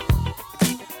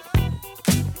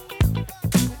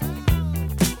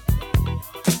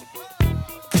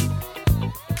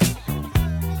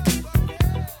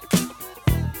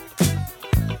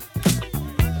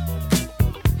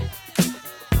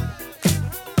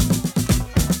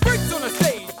 Brakes on the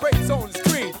stage, brakes on the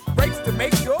screen, brakes to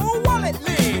make your wallet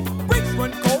lean. Brakes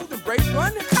run cold and brakes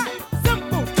run hot. Some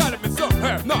folks got them and some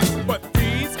have not, but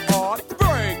these are the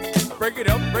brakes. Break it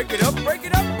up, break it up, break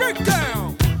it up, break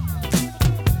down.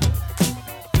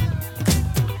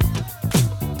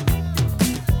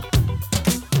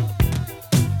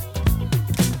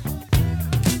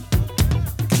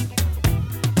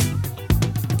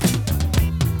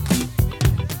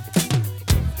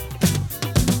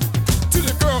 To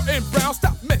the girl in brown,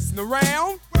 stop messing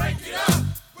around. Break it up,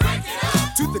 break it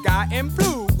up. To the guy in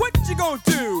blue, what you gonna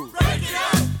do? Break it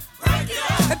up, break it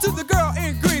up. And to the girl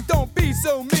in green, don't be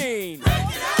so mean.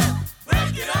 Break it up,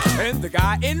 break it up. And the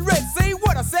guy in red, say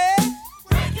what I said.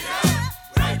 Break it up,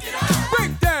 break it up.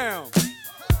 Break down.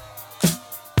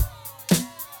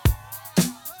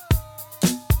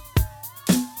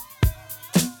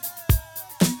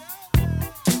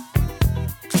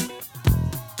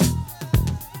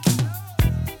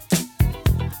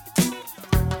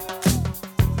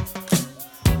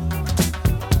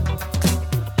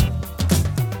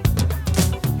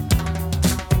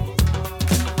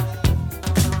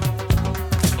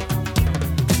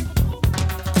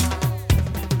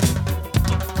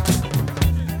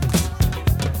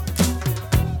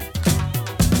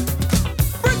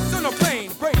 Brakes on a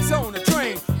plane, brakes on a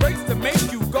train, brakes to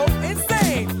make you go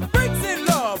insane. Brakes in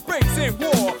love, brakes in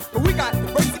war, but we got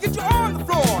the brakes to get you on the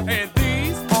floor. And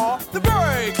these are the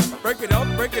brakes. Break it up,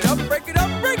 break it up, break it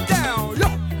up, break down. Yo.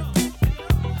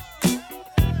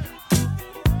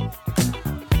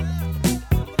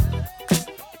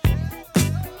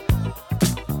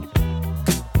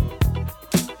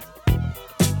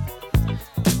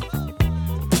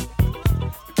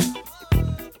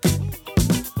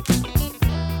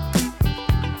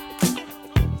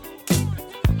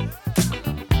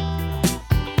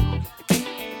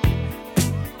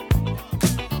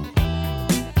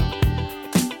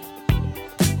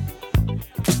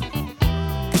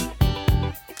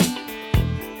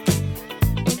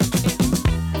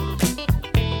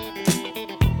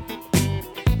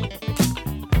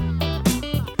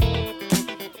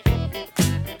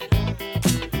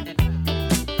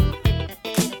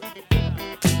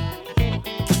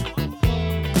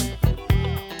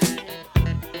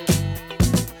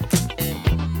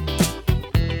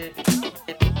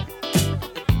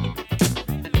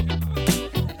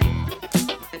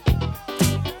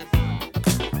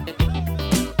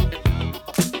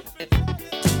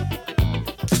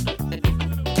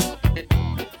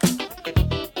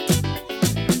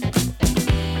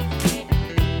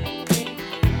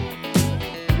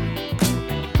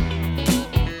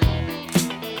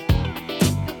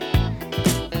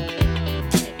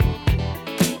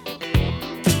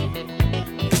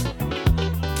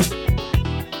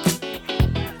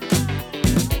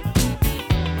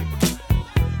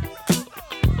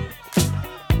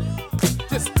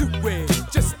 just do it,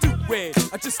 just do it,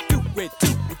 just do it,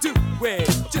 do it,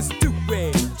 just do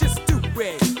it, just do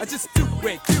it, just do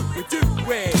it, do it, do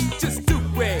it, just do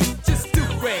it, just do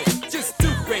it, just do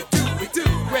it, do it, do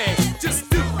it, just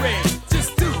do it,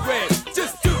 just do it,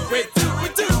 just do it, do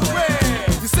it, do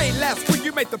it. You say last week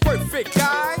you made the perfect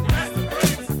guy.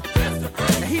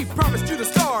 He promised you the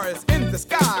stars in the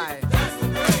sky.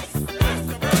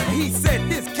 He said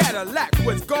his Cadillac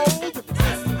was gold,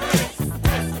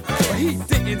 but he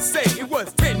didn't say it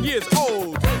was 10 years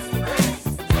old.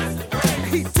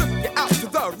 He took you out to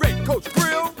the Red Coach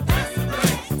Grill,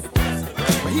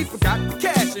 but he forgot the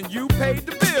cash and you paid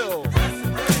the bill.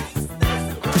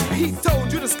 He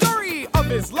told you the story of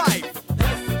his life,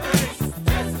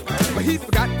 but he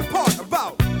forgot the part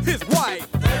about his wife.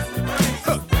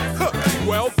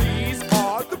 Well, these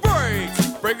are the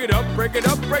breaks. Break it up, break it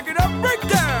up, break it up, break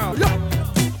down. Yeah.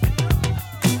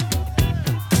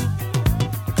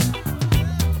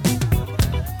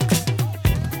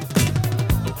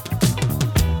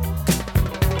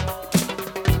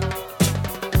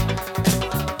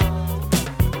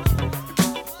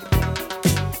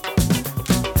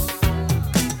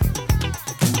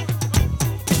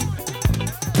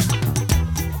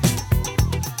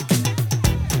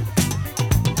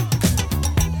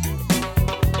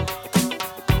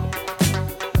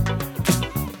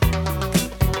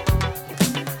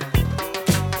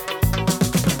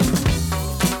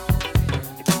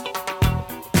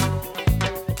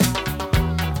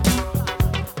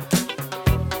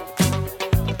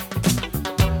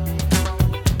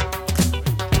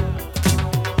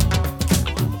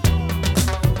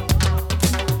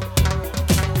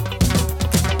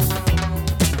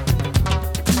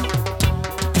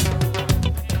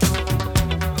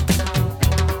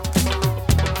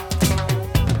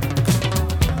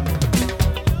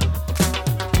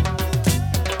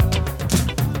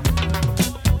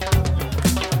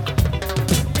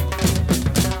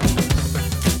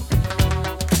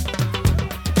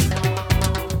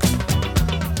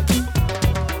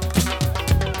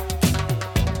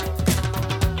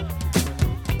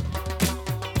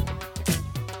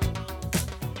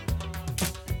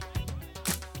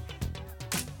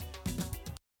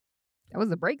 That was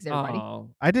the breaks, everybody. Oh,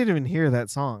 I didn't even hear that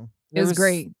song. It was there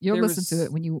great. You'll there listen to was-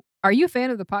 it when you. Are you a fan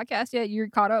of the podcast yet? You're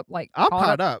caught up? Like I'm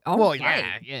caught up. Oh, well, okay.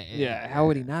 yeah. Yeah, how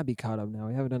would he not be caught up now?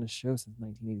 We haven't done a show since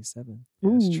 1987.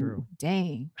 That's Ooh, true.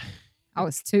 Dang. I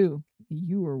was 2.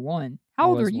 You were 1. How I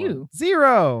old was are you?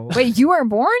 0. Wait, you weren't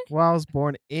born? Well, I was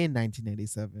born in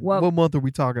 1987. Well- What month are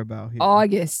we talking about here?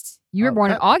 August. You were Oh,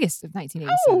 born in that- August of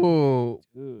 1987. Oh,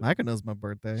 Dude. Micah knows my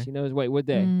birthday. She knows. Wait, what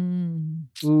day? Mm.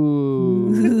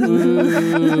 Ooh.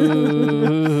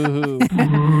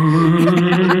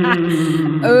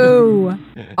 Ooh. Oh,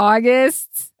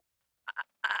 August.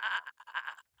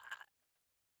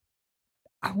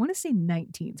 I want to say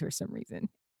 19th for some reason.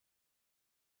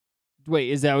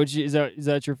 Wait, is that what you? Is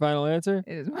that your final answer?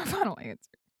 It is my final answer.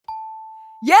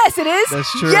 Yes, it is.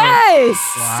 That's true. Yes.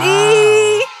 Wow.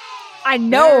 See, I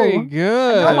know. Very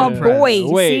good. I'm a impressed. boy.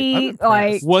 Wait, See, I'm impressed.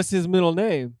 like what's his middle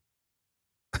name?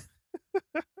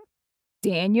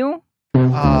 Daniel.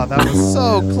 Oh, that was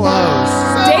so close.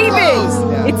 So David.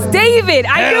 close. Yeah. It's David.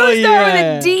 I Hell knew it started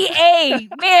yeah. with a D-A.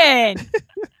 Man.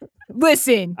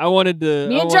 Listen, I wanted to.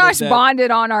 me I and wanted Josh that-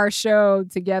 bonded on our show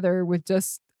together with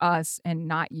just us and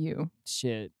not you.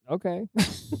 Shit. Okay.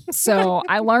 So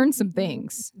I learned some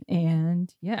things.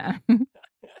 And yeah. We're going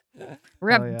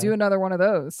to have Oh, yeah. to do another one of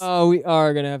those. Oh, we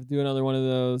are gonna have to do another one of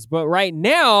those. But right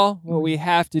now, what we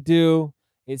have to do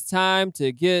is time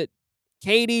to get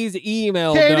Katie's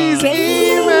email Katie's done.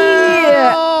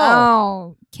 email.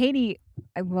 Oh, Katie,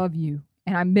 I love you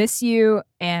and I miss you.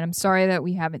 And I'm sorry that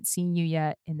we haven't seen you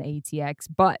yet in the ATX,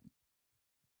 but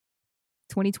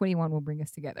 2021 will bring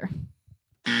us together.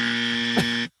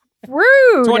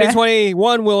 Rude.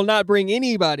 2021 will not bring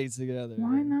anybody together.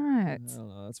 Why not? I don't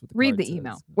know. That's what the Read card the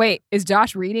email. says. Wait, is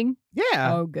Josh reading?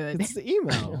 Yeah. Oh, good. It's the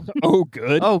email. Oh,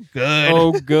 good. Oh, good.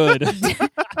 Oh, good.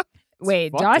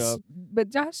 Wait, fucked Josh, up. but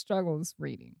Josh struggles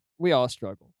reading. We all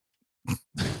struggle.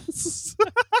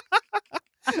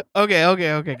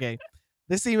 Okay.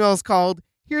 This email is called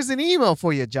 "Here's an email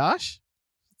for you, Josh."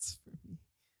 It's for me.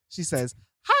 She says,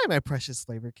 "Hi, my precious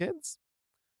flavor kids.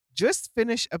 Just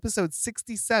finished episode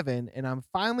 67, and I'm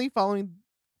finally following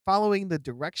the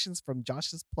directions from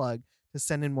Josh's plug to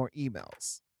send in more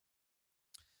emails.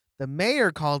 The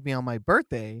mayor called me on my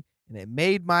birthday, and it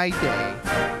made my day.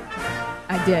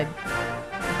 I did.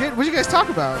 What did you guys talk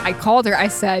about? I called her. I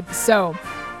said, so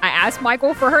I asked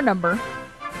Michael for her number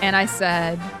and I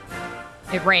said,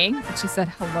 it rang. And she said,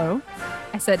 hello.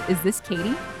 I said, is this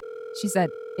Katie? She said,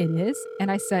 it is. And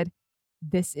I said,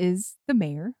 this is the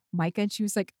mayor, Micah. And she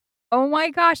was like, oh my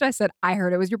gosh. I said, I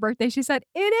heard it was your birthday. She said,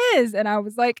 it is. And I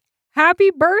was like,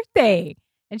 happy birthday.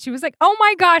 And she was like, oh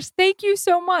my gosh, thank you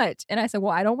so much. And I said,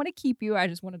 well, I don't want to keep you. I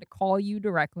just wanted to call you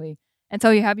directly and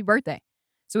tell you happy birthday.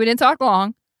 So we didn't talk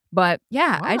long, but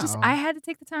yeah, Wow. I had to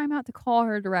take the time out to call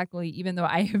her directly, even though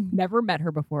I have never met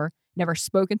her before, never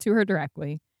spoken to her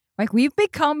directly. Like, we've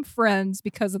become friends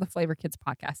because of the Flavor Kids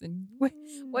podcast. And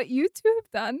what you two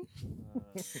have done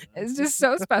is just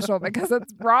so special because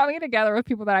it's brought me together with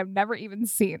people that I've never even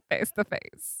seen face to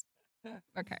face.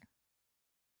 Okay.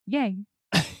 Yay.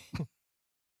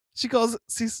 She calls.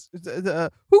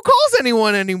 Who calls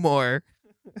anyone anymore?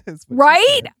 Is what she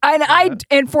Right? said.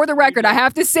 And for the record, I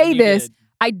have to say You this. did.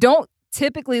 I don't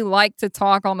typically like to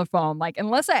talk on the phone. Like,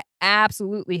 unless I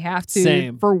absolutely have to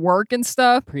Same. for work and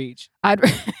stuff, Preach.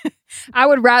 I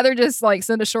would rather just like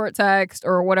send a short text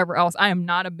or whatever else. I am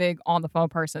not a big on the phone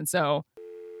person. So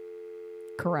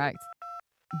correct.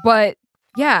 But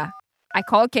yeah, I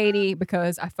called Katie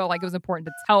because I felt like it was important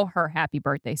to tell her happy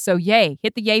birthday. So yay,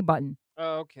 hit the yay button.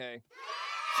 Okay.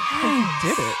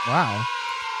 Did it? Wow.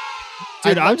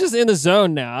 Dude, I I'm just in the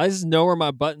zone now. I just know where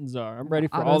my buttons are. I'm ready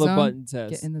for all the AutoZone? button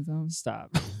tests. Get in the zone.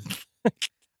 Stop.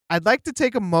 I'd like to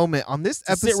take a moment on this Just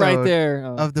episode sit right there.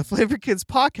 Oh. of the Flavor Kids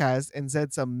podcast and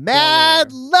send some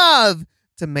mad love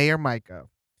to Mayor Micah.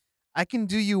 I can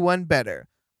do you one better.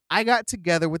 I got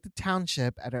together with the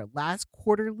township at our last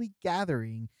quarterly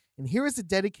gathering, and here is a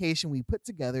dedication we put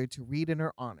together to read in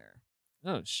her honor.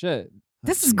 Oh, shit.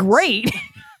 This is great.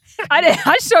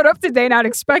 I showed up today not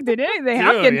expecting anything.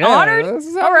 I'm Dude, getting yeah, honored. this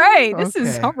is All right. This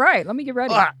is Okay. all right. Let me get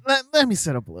ready. Let me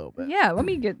set up a little bit. Yeah, let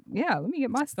me get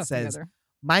my stuff Says, together.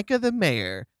 Micah the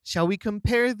mayor, shall we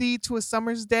compare thee to a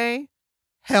summer's day?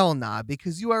 Hell nah,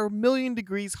 because you are 1,000,000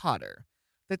 degrees hotter.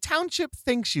 The township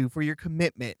thanks you for your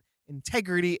commitment,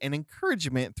 integrity, and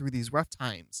encouragement through these rough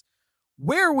times.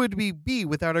 Where would we be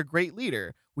without our great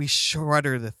leader? We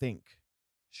shudder to think.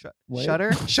 Wait.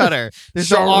 Shudder? Shudder. There's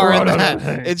no R in Shudder to that.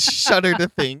 think. It's shudder to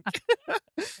think.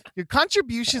 Your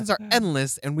contributions are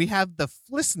endless, and we have the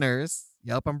listeners.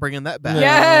 Yep, I'm bringing that back.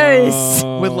 Yes.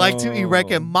 Would like to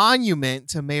erect a Oh. monument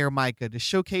to Mayor Micah to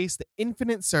showcase the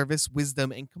infinite service,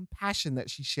 wisdom, and compassion that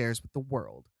she shares with the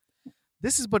world.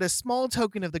 This is but a small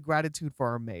token of the gratitude for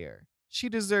our mayor. She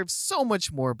deserves so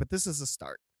much more, but this is a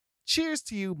start. Cheers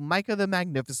to you, Micah the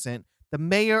Magnificent, the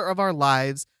mayor of our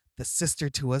lives, the sister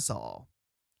to us all.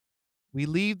 We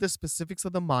leave the specifics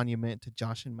of the monument to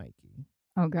Josh and Mikey.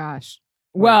 Oh gosh.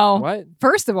 Wait, Well, what?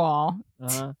 first of all,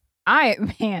 Uh-huh.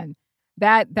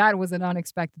 that was an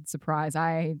unexpected surprise.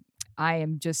 I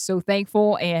am just so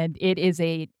thankful, and it is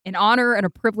an honor and a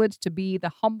privilege to be the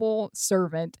humble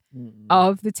servant Mm-mm.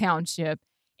 of the township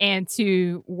and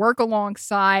to work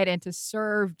alongside and to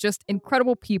serve just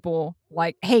incredible people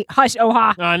like, hey, hush,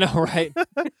 Oha. I know, right?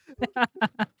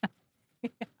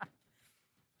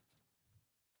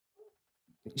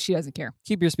 She doesn't care.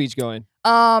 Keep your speech going.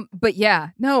 But yeah,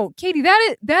 no, Katie,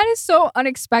 that is so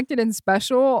unexpected and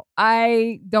special.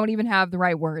 I don't even have the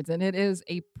right words, and it is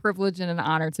a privilege and an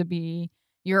honor to be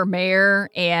your mayor.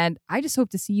 And I just hope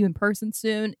to see you in person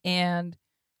soon, and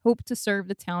hope to serve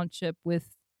the township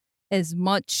with as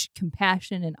much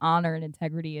compassion and honor and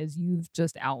integrity as you've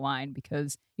just outlined,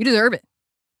 because you deserve it.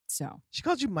 So She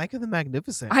called you Micah the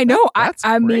Magnificent. I know. That's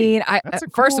I great. mean, That's a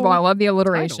first of all, I cool love the title.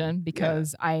 alliteration Yeah.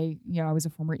 because I was a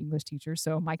former English teacher,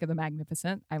 so Micah the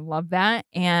Magnificent. I love that,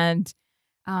 and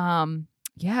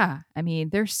yeah, I mean,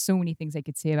 there's so many things I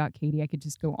could say about Katie. I could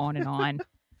just go on and on.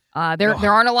 There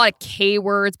aren't a lot of K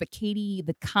words, but Katie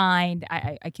the kind.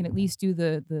 I can at least do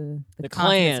the The consonant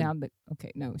clan. sound. But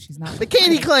okay, no, she's not The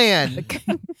Katie Clan.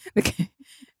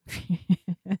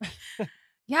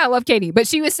 Yeah, I love Katie. But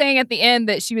she was saying at the end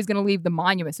that she was going to leave the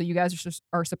monument. So you guys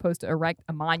are supposed to erect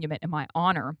a monument in my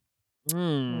honor.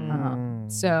 Mm.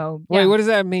 So Wait, yeah, what does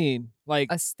that mean? Like,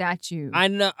 a statue. I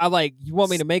know. I like. You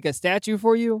want me to make a statue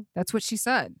for you? That's what she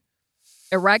said.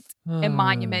 Erect a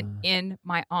monument in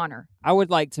my honor. I would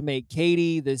like to make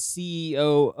Katie the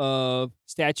CEO of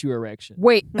statue erection.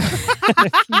 Wait.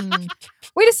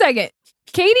 Wait a second.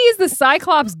 Katie is the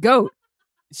Cyclops goat.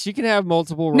 She can have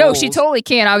multiple roles. No, she totally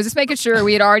can. I was just making sure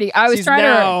we had already. I was She's trying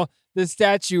now the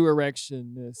statue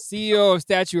erection, the CEO of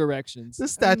statue erections. The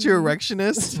statue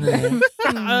erectionist. I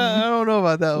don't know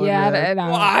about that one. Yeah, man. I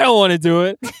Well, I don't want to do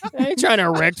it. I ain't trying to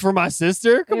erect for my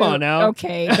sister. Come on now.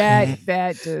 Okay,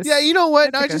 that just. Yeah, you know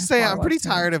what? That I took a just say far I'm pretty left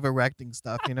turn. tired of erecting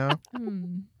stuff, you know?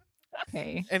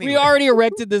 Okay. Anyway, We already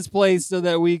erected this place so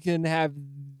that we can have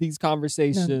these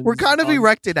conversations. we're kind of on-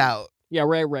 erected out. Yeah,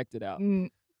 we're erected out. Mm,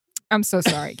 I'm so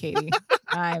sorry, Katie.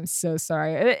 I'm so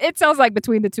sorry. It sounds like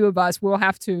between the two of us, we'll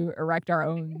have to erect our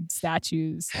own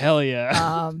statues. Hell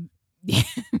yeah.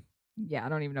 Yeah, I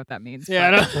don't even know what that means.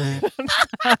 Yeah,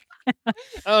 I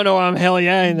don't know why I'm hell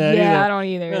yeah in that yeah, I either. don't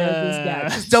either. These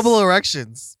guys. Double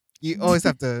erections. You always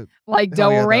have to. Like hell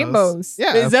double yeah those. rainbows.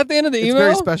 Yeah. Is that the end of the it's email?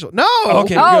 very special. No.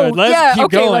 Okay, Oh, good. Let's yeah. keep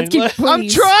Okay, going. let's keep. I'm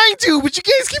please. trying to, but you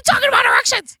guys keep talking about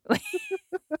erections.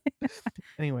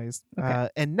 Anyways, Okay.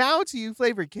 and now to you,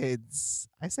 flavor kids.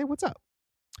 I say, what's up?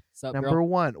 What's up, Number girl?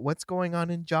 one, what's going on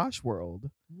in Josh World?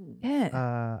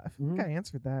 Yeah. I feel like I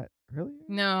answered that earlier.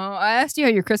 No, I asked you how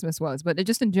your Christmas was, but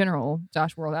just in general,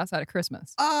 Josh World outside of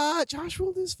Christmas. Josh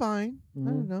World is fine. I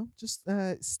don't Mhm. know, just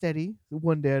steady,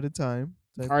 one day at a time.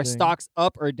 type Are thing. stocks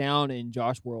up or down in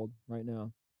Josh World right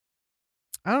now?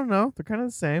 I don't know. They're kind of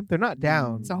the same. They're not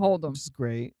down. So hold 'em. Which is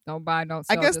great. Don't buy, don't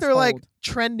I sell. guess just they're like hold.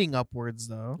 trending upwards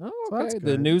though. Oh, So that's okay.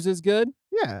 The good. news is good.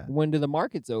 Yeah. When do the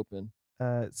markets open?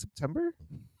 September.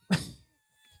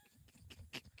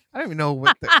 I don't even know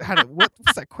what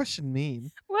what's that question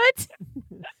mean. What?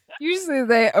 Usually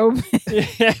they open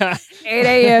Yeah. 8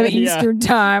 a.m. Yeah. Eastern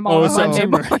time Oh, on Monday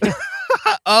September. morning.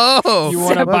 Oh, You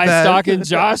want to my buy bad. stock in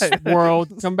Josh Right.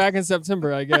 World? Come back in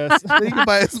September, I guess. You can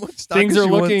buy as much stock Things as are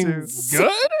you want looking to.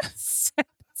 good.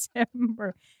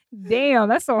 September. Damn,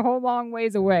 that's a whole long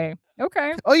ways away.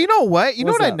 Okay. Oh, you know what? You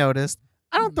know What's what I up? noticed?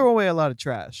 I don't throw away a lot of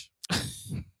trash.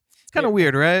 It's kind of Yeah.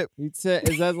 weird, right? You'd say,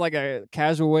 is that like a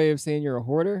casual way of saying you're a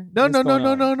hoarder? No, What's no, no, going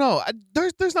no, on? no,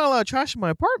 no. There's not a lot of trash in my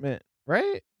apartment,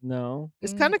 right? No.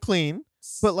 It's Mm. kind of clean,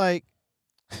 but like,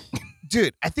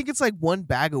 dude, I think it's like one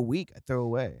bag a week I throw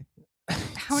away.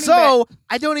 How many So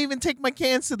I don't even take my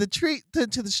cans to the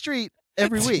to the street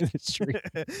every week. It's true.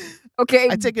 okay.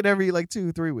 I take it every like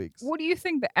 2-3 weeks. What do you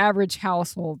think the average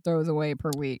household throws away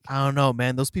per week? I don't know,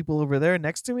 man. Those people over there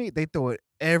next to me, they throw it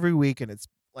every week, and it's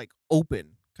like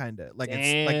open, kind of like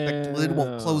it's like the lid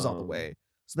won't close all the Damn. way.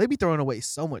 So they be throwing away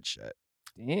so much shit.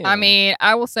 Damn. I mean,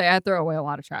 I will say I throw away a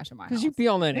lot of trash in my house. because you be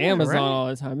on that Yeah, Amazon right. all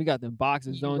the time. You got them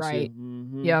boxes, don't Right. you?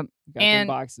 Mhm. Yep. You got And-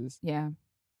 them boxes. Yeah.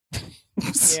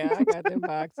 Yeah, I got them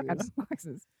boxes. I got the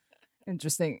boxes.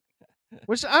 Interesting.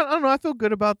 Which I don't know. I feel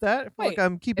good about that. I feel like Wait,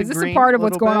 I'm keeping. Is this green a part of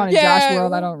what's little going on in bit. Yeah. Josh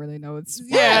World? I don't really know. It's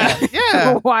Yeah.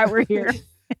 Yeah. why we're here.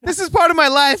 This is part of my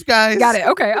life, guys. Got it.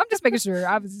 Okay, I'm just making sure.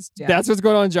 I was just. Yeah. That's what's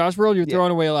going on in Josh World. You're Yeah.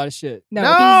 throwing away a lot of shit. no, No,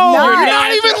 he's you're not.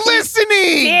 not even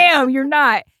listening. Damn, you're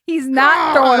not. He's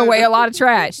not throwing God. away a lot of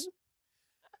trash.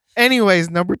 Anyways,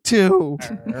 number 2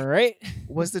 All right.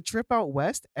 was the trip out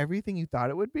west everything you thought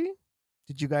it would be?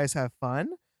 Did you guys have fun?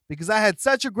 Because I had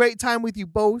such a great time with you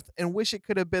both, and wish it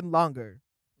could have been longer.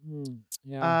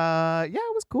 Yeah. Yeah,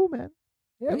 it was cool, man.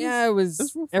 Yeah, it was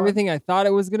was real fun. everything I thought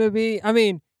it was gonna be. I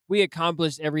mean, we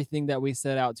accomplished everything that we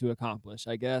set out to accomplish,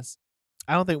 I guess.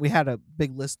 I don't think we had a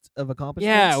big list of accomplishments.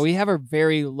 Yeah, we have a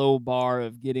very low bar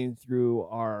of getting through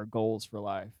our goals for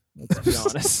life. Let's be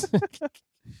honest.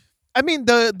 I mean,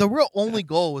 the real only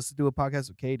goal was to do a podcast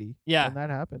with Katie. Yeah. and that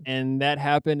happened. And that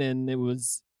happened, and it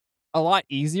was a lot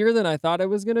easier than I thought it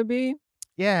was gonna be.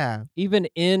 Yeah, Even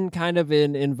in kind of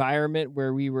an environment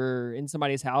where we were in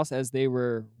somebody's house as they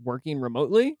were working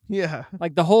remotely, yeah,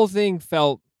 like the whole thing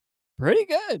felt pretty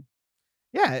good.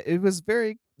 yeah. It was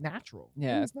very natural.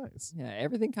 Yeah. it was nice. Yeah,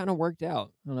 everything kind of worked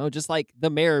out. I don't know, just like the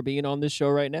mayor being on this show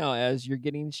right now as you're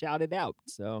getting shouted out.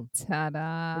 So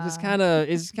Ta-da. it just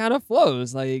kind of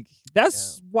flows. Like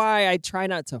that's why I try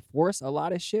not to force a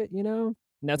lot of shit, you know?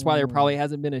 And that's why there Mm. probably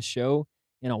hasn't been a show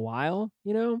in a while,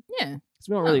 you know? Yeah. Because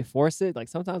we don't really force it. Like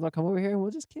sometimes I'll come over here and we'll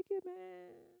just kick it, man.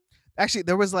 Actually,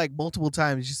 there was like multiple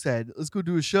times you said, "Let's go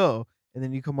do a show," and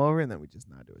then you come over, and then we just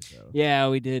not do a show. Yeah,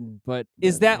 we didn't. But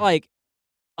is Yeah. that like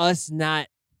us not,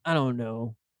 I don't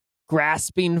know,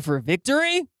 grasping for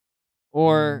victory?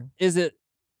 Or is it,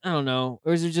 I don't know,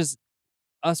 or is it just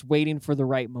us waiting for the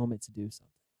right moment to do something?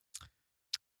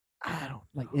 I don't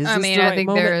Like, know. is I this mean, the I right think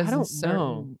moment? there is I a don't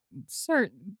know.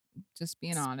 certain, just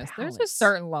being It's honest, there's a balance.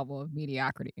 certain level of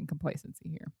mediocrity and complacency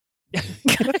here.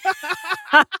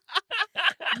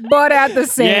 But at the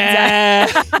same Yeah.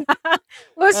 time,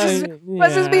 let's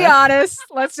just be Yeah. honest.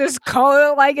 Let's just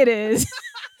call it like it is.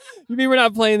 You mean we're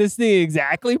not playing this thing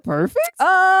exactly perfect?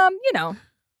 You know,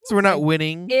 So we're not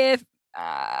winning. if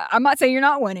I'm not saying you're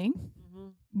not winning,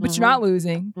 but you're not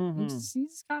losing. Mhm. You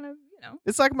just kind of, you know.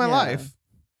 It's like my Yeah. life.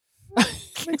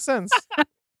 Makes sense.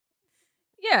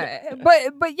 Yeah,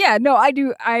 but yeah, no,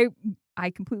 I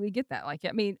completely get that. Like,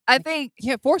 I mean, I think You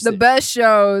can't force the it. best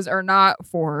shows are not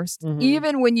forced, Mhm.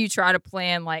 even when you try to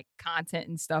plan like content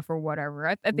and stuff or whatever.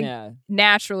 I think Yeah.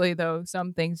 naturally, though,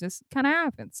 some things just kind of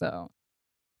happen. So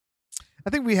I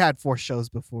think we had 4 shows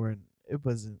before, and it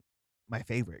wasn't my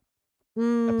favorite.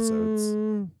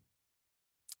 episodes.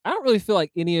 I don't really feel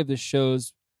like any of the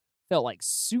shows felt like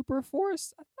super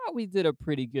forced. I thought we did a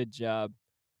pretty good job.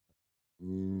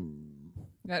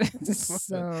 That is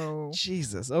so.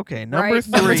 Jesus. Okay, number Right?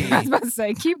 3. I was about to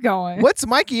say, keep going. What's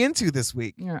Mikey into this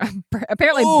week? Yeah.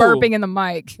 Apparently Oh. burping in the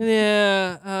mic.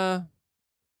 Yeah.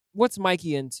 What's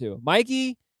Mikey into?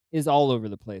 Mikey is all over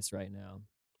the place right now.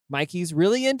 Mikey's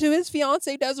really into his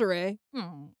fiance Desiree.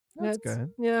 Hmm. That's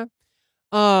good. Yeah.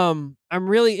 I'm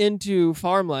really into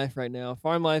farm life right now.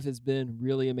 Farm life has been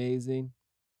really amazing.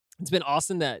 It's been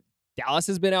awesome that Dallas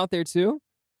has been out there too.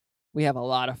 We have a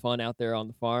lot of fun out there on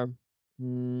the farm.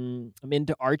 I'm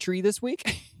into archery this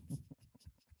week.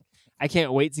 I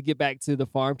can't wait to get back to the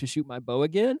farm to shoot my bow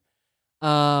again.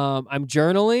 I'm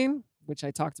journaling, which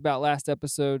I talked about last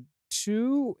episode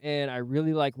too, and I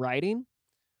really like writing.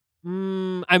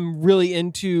 I'm really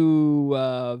into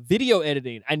video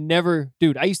editing.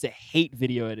 I used to hate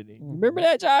video editing. Remember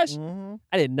that, Josh? Mhm.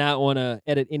 I did not want to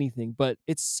edit anything, but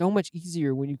it's so much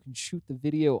easier when you can shoot the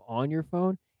video on your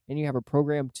phone and you have a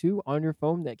program too on your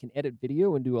phone that can edit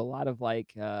video and do a lot of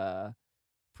like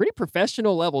pretty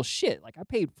professional level shit. Like I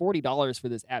paid $40 for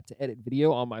this app to edit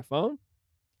video on my phone.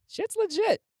 Shit's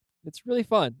legit. It's really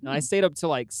fun. And I stayed up till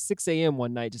like 6 a.m.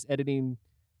 one night just editing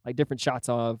like different shots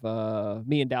of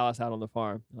me and Dallas out on the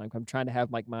farm. Like I'm trying to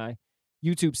have like my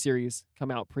YouTube series come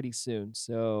out pretty soon.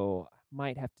 So I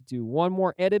might have to do one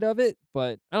more edit of it,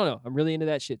 but I don't know. I'm really into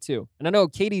that shit too. And I know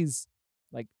Katie's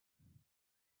like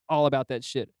all about that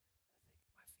shit.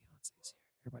 My fiance's here.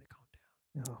 Everybody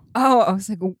calm down. Oh. Oh, I was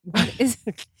like, what is?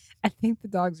 I think the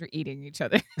dogs are eating each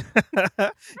other.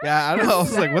 Yeah, I don't know. I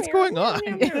was like, what's going on?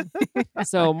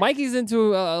 So Mikey's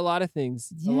into a lot of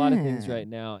things, Yeah. right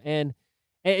now. And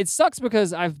it sucks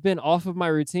because I've been off of my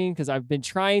routine because I've been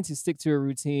trying to stick to a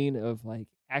routine of like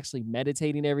actually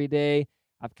meditating every day.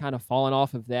 I've kind of fallen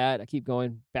off of that. I keep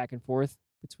going back and forth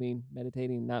between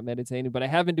meditating and not meditating, but I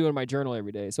have been doing my journal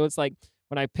every day. So it's like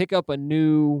when I pick up a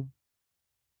new,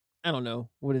 I don't know,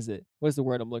 what is it? What is the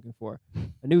word I'm looking for?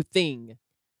 A new thing.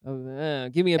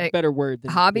 Give me a better word.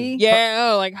 Than hobby? thing.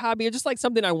 Yeah, like hobby, or just like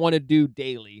something I want to do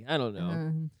daily. I don't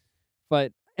know.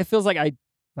 But it feels like I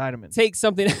Vitamins. take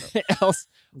something else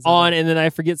on and then I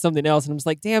forget something else. And I'm just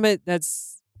like, damn it, I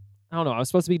don't know. I was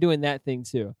supposed to be doing that thing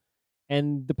too.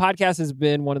 And the podcast has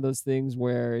been one of those things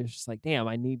where it's just like, damn,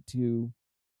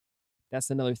 that's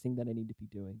another thing that I need to be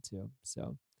doing too.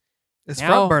 So It's now-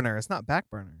 front burner. It's not back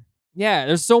burner. yeah,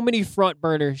 there's so many front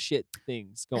burner shit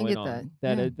things going get on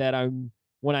that. that I'm,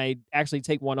 when I actually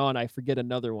take one on, I forget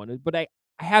another one. But I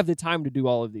have the time to do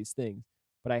all of these things,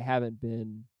 but I haven't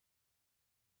been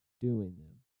doing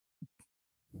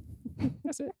them.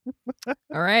 That's it.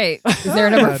 All right. Is there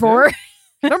a number 4?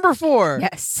 Number 4.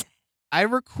 Yes. I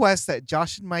request that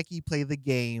Josh and Mikey play the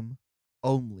game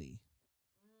Only.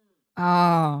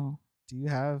 Oh. Do you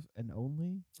have an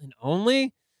Only? And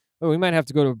only? Oh, we might have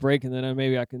to go to a break and then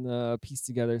maybe I can piece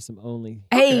together some only.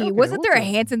 Hey, okay, wasn't we'll there a do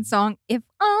it. Hanson song? If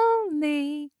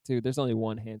only. Dude, there's only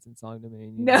one Hanson song to me.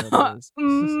 And you No. know what it is.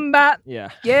 But Yeah.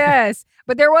 yes.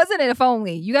 But there wasn't an if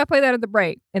only. You got to play that at the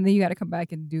break. And then you got to come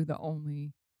back and do the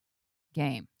only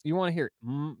game. You want to hear?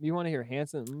 You want to hear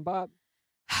Hanson? Bob?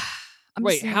 I'm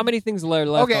Wait, saying- how many things are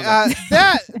left? Okay, on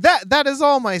that is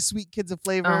all, my sweet kids of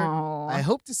flavor. Oh. I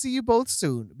hope to see you both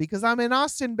soon because I'm in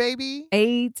Austin, baby.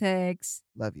 A-Tex.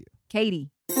 Love you. Katie.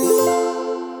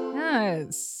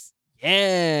 Yes.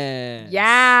 Yeah.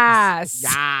 Yes.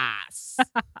 Yes.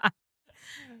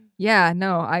 Yeah,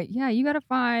 no. You got to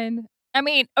find. I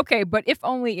mean, okay, but if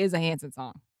only is a Hanson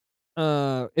song.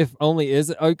 If only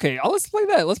is okay. Let's play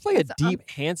that. Let's play a It's, deep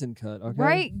Hanson cut. Okay.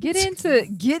 Right? Get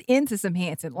into some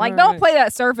Hanson. Like, All don't right. play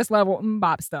that surface level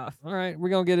bop stuff. All right, we're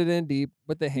gonna get it in deep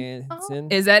with the Hanson.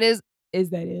 Is that is?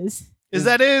 Is that is?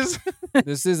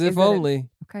 This is Is if that it? only.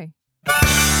 Okay. Oh,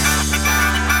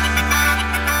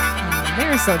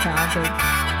 they're so talented.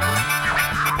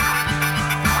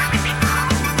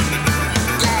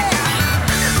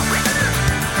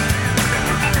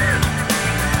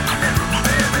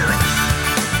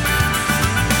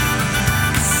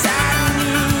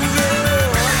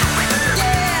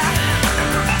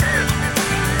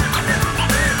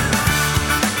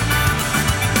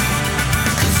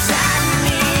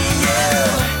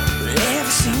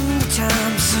 Every single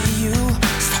time I see you,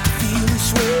 start to feel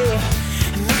this way.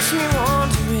 It makes me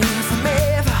wondering if I made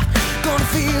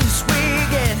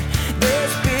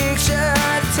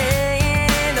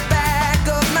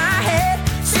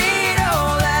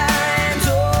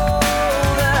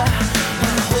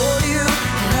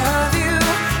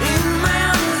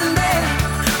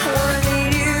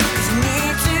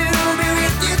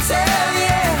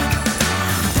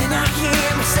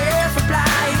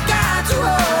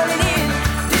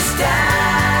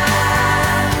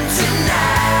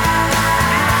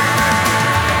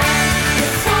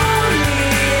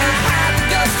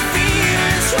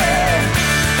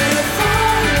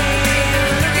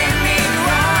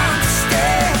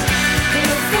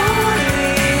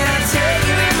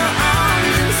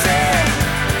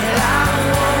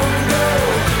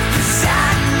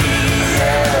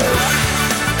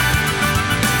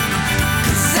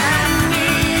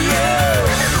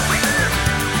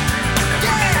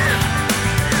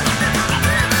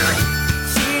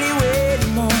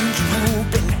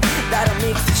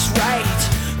make this right.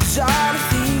 It's all I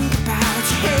think about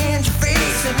your hands, your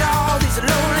face, and all these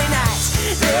lonely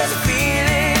nights. There's a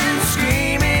feeling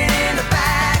screaming in the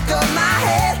back of my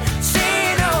head,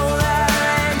 saying all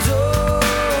time's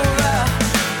over.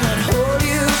 I'd hold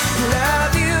you,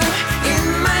 love you in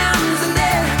my arms, and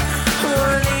then I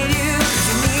wanna lead you, 'cause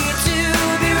you need to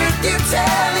be with you,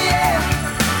 tell me, yeah.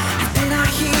 And then I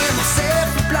hear myself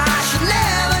reply, should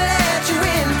never let you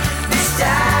in this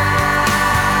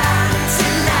time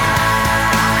tonight.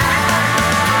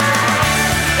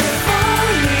 If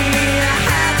only I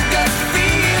had the guts to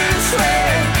feel this way,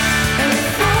 and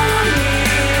if only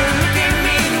you look at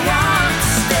me and want to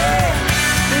stay,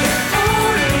 if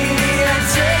only I'd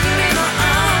take you in my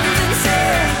arms and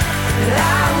say that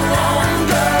I won't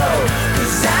go,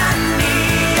 'cause I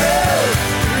need you.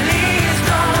 Please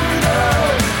don't go,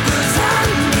 'cause I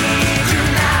need you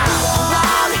now. I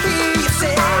wanna hear you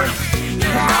say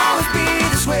you'll always be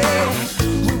this way.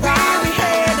 We'll be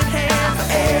hand in hand for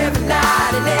every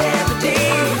night and every day.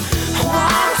 I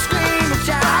wanna scream and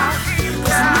shout,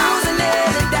 'cause I'm losing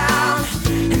it down,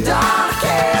 and all I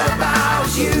care about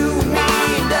is you and me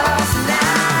and us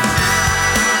now.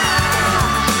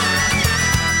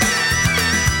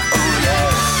 Oh yeah.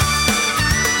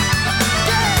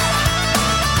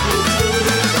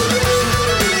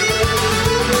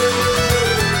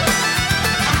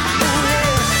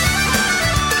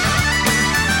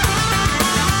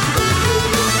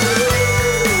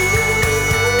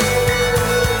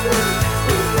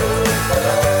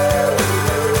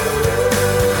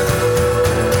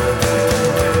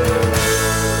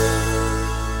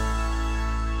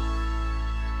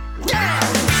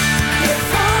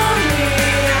 If only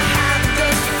I had the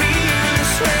guts to feel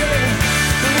this way,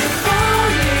 if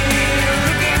only you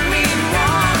look at me and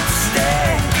want to stay,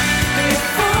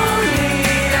 if only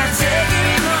I'd take you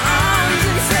in my arms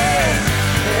and say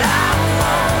that I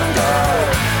won't go,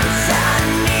 'cause I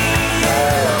need you.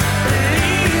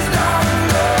 Please don't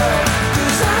go,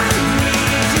 'cause I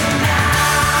need you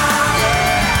now,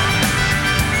 yeah.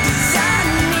 'Cause I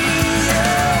need you.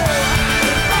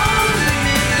 If only,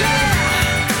 yeah,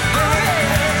 oh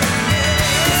yeah.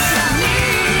 'Cause I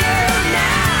need you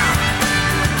now.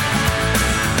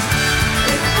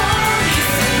 If only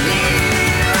I need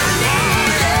you, I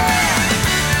need you.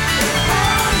 If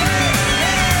only,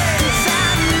 'cause I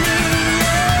need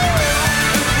you.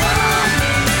 If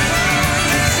only,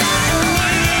 'cause I need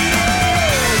you.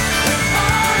 If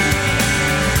only,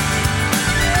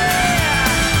 yeah.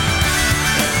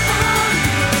 If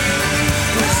only,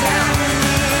 'cause I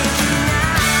need you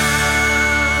now,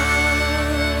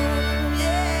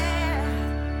 yeah.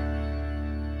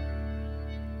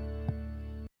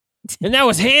 And that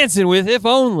was Hanson with If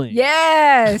Only.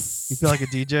 Yes. You feel like a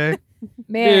DJ?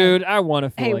 Man. Dude, I want to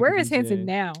feel Hey, like where a is DJ. Hanson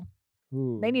now?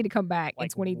 Ooh. They need to come back Like in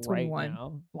 2021. Right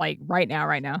now? Like right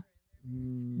now.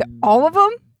 Mm. All of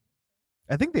them?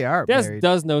 I think they are Des married.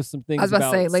 does know some things I was about to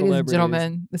about say, ladies and celebrities.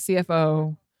 gentlemen, the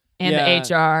CFO and Yeah.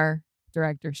 the HR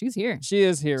director. She's here. She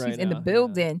is here right She's now. in the yeah.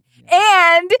 building.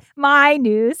 Yeah. And my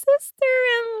new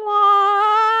sister-in-law.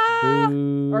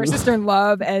 Boo. Or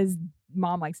sister-in-love, as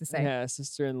mom likes to say. Yeah,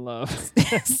 sister in love.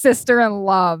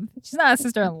 Sister-in-love. She's not a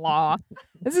sister-in-law.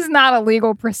 This is not a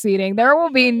legal proceeding. There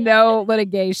will be no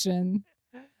litigation.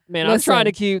 Man, I'm trying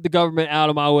to Listen. keep the government out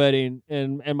of my wedding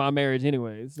and my marriage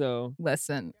anyway. So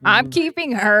Listen, I'm Mhm.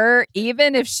 keeping her.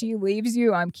 Even if she leaves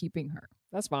you, I'm keeping her.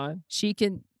 that's fine.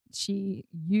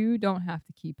 You don't have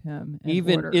to keep him. in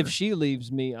Even order. if she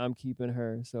leaves me, I'm keeping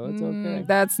her. So it's okay.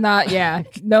 That's not, yeah.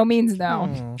 No means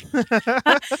no.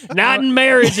 Not in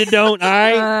marriage, it don't, all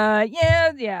right?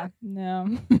 Yeah,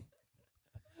 no.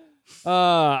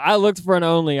 I looked for an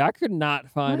only. I could not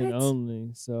find an What?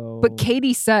 only. So But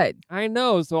Katie said, I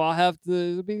know, so I'll have to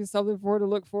it'll be something for her to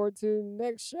look forward to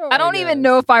next show. I don't even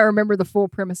know if I remember the full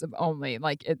premise of Only.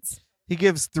 Like it's. He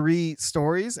gives 3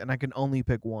 stories, and I can only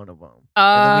pick one of them.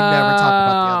 And then we never talk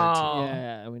about the other two.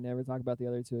 Yeah, we never talk about the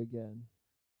other two again.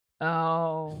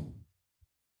 Oh.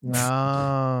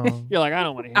 No. You're like, I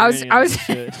don't want to hear I was any I of was this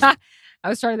shit. I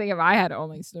was trying to think if I had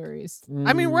Only stories.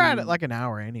 I mean, we're at Mm, like an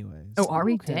hour anyways. Oh, are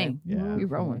we? okay. Dang. Yeah. We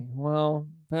rolling. Okay. Well,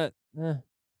 but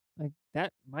like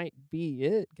that might be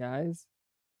it, guys.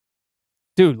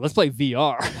 Dude, let's play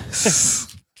VR.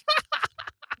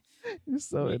 You're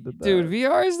so into that. Dude,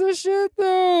 VR is the shit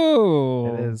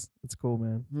though. It is. It's cool,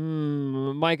 man.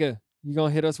 Micah, you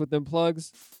gonna hit us with them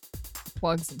plugs?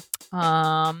 Plugs.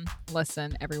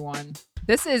 Listen, everyone.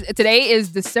 Today is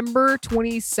December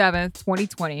 27th,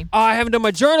 2020. Oh, I haven't done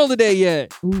my journal today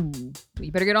yet. Ooh.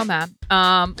 You better get on that.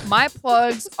 My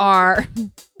plugs are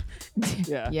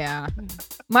Yeah. yeah.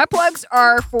 My plugs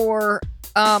are for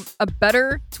a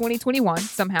better 2021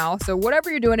 somehow. So whatever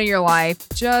you're doing in your life,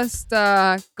 just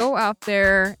go out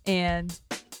there and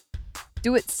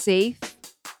do it safe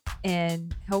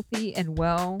and healthy and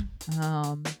well.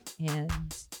 And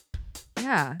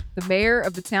yeah, the mayor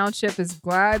of the township is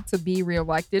glad to be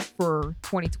reelected for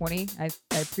 2020. I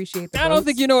appreciate the I don't votes.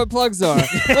 think you know what plugs are.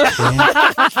 Hit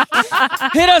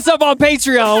us up on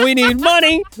Patreon. We need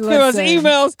money. Give us Listen.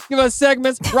 emails. Give us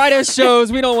segments. Write us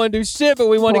shows. We don't want to do shit, but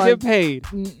we want to Plug. get paid.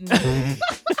 Mm-mm.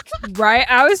 Right?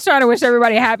 I was trying to wish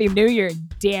everybody a happy new year.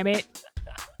 Damn it.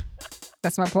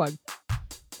 That's my plug.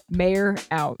 Mayor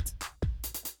out.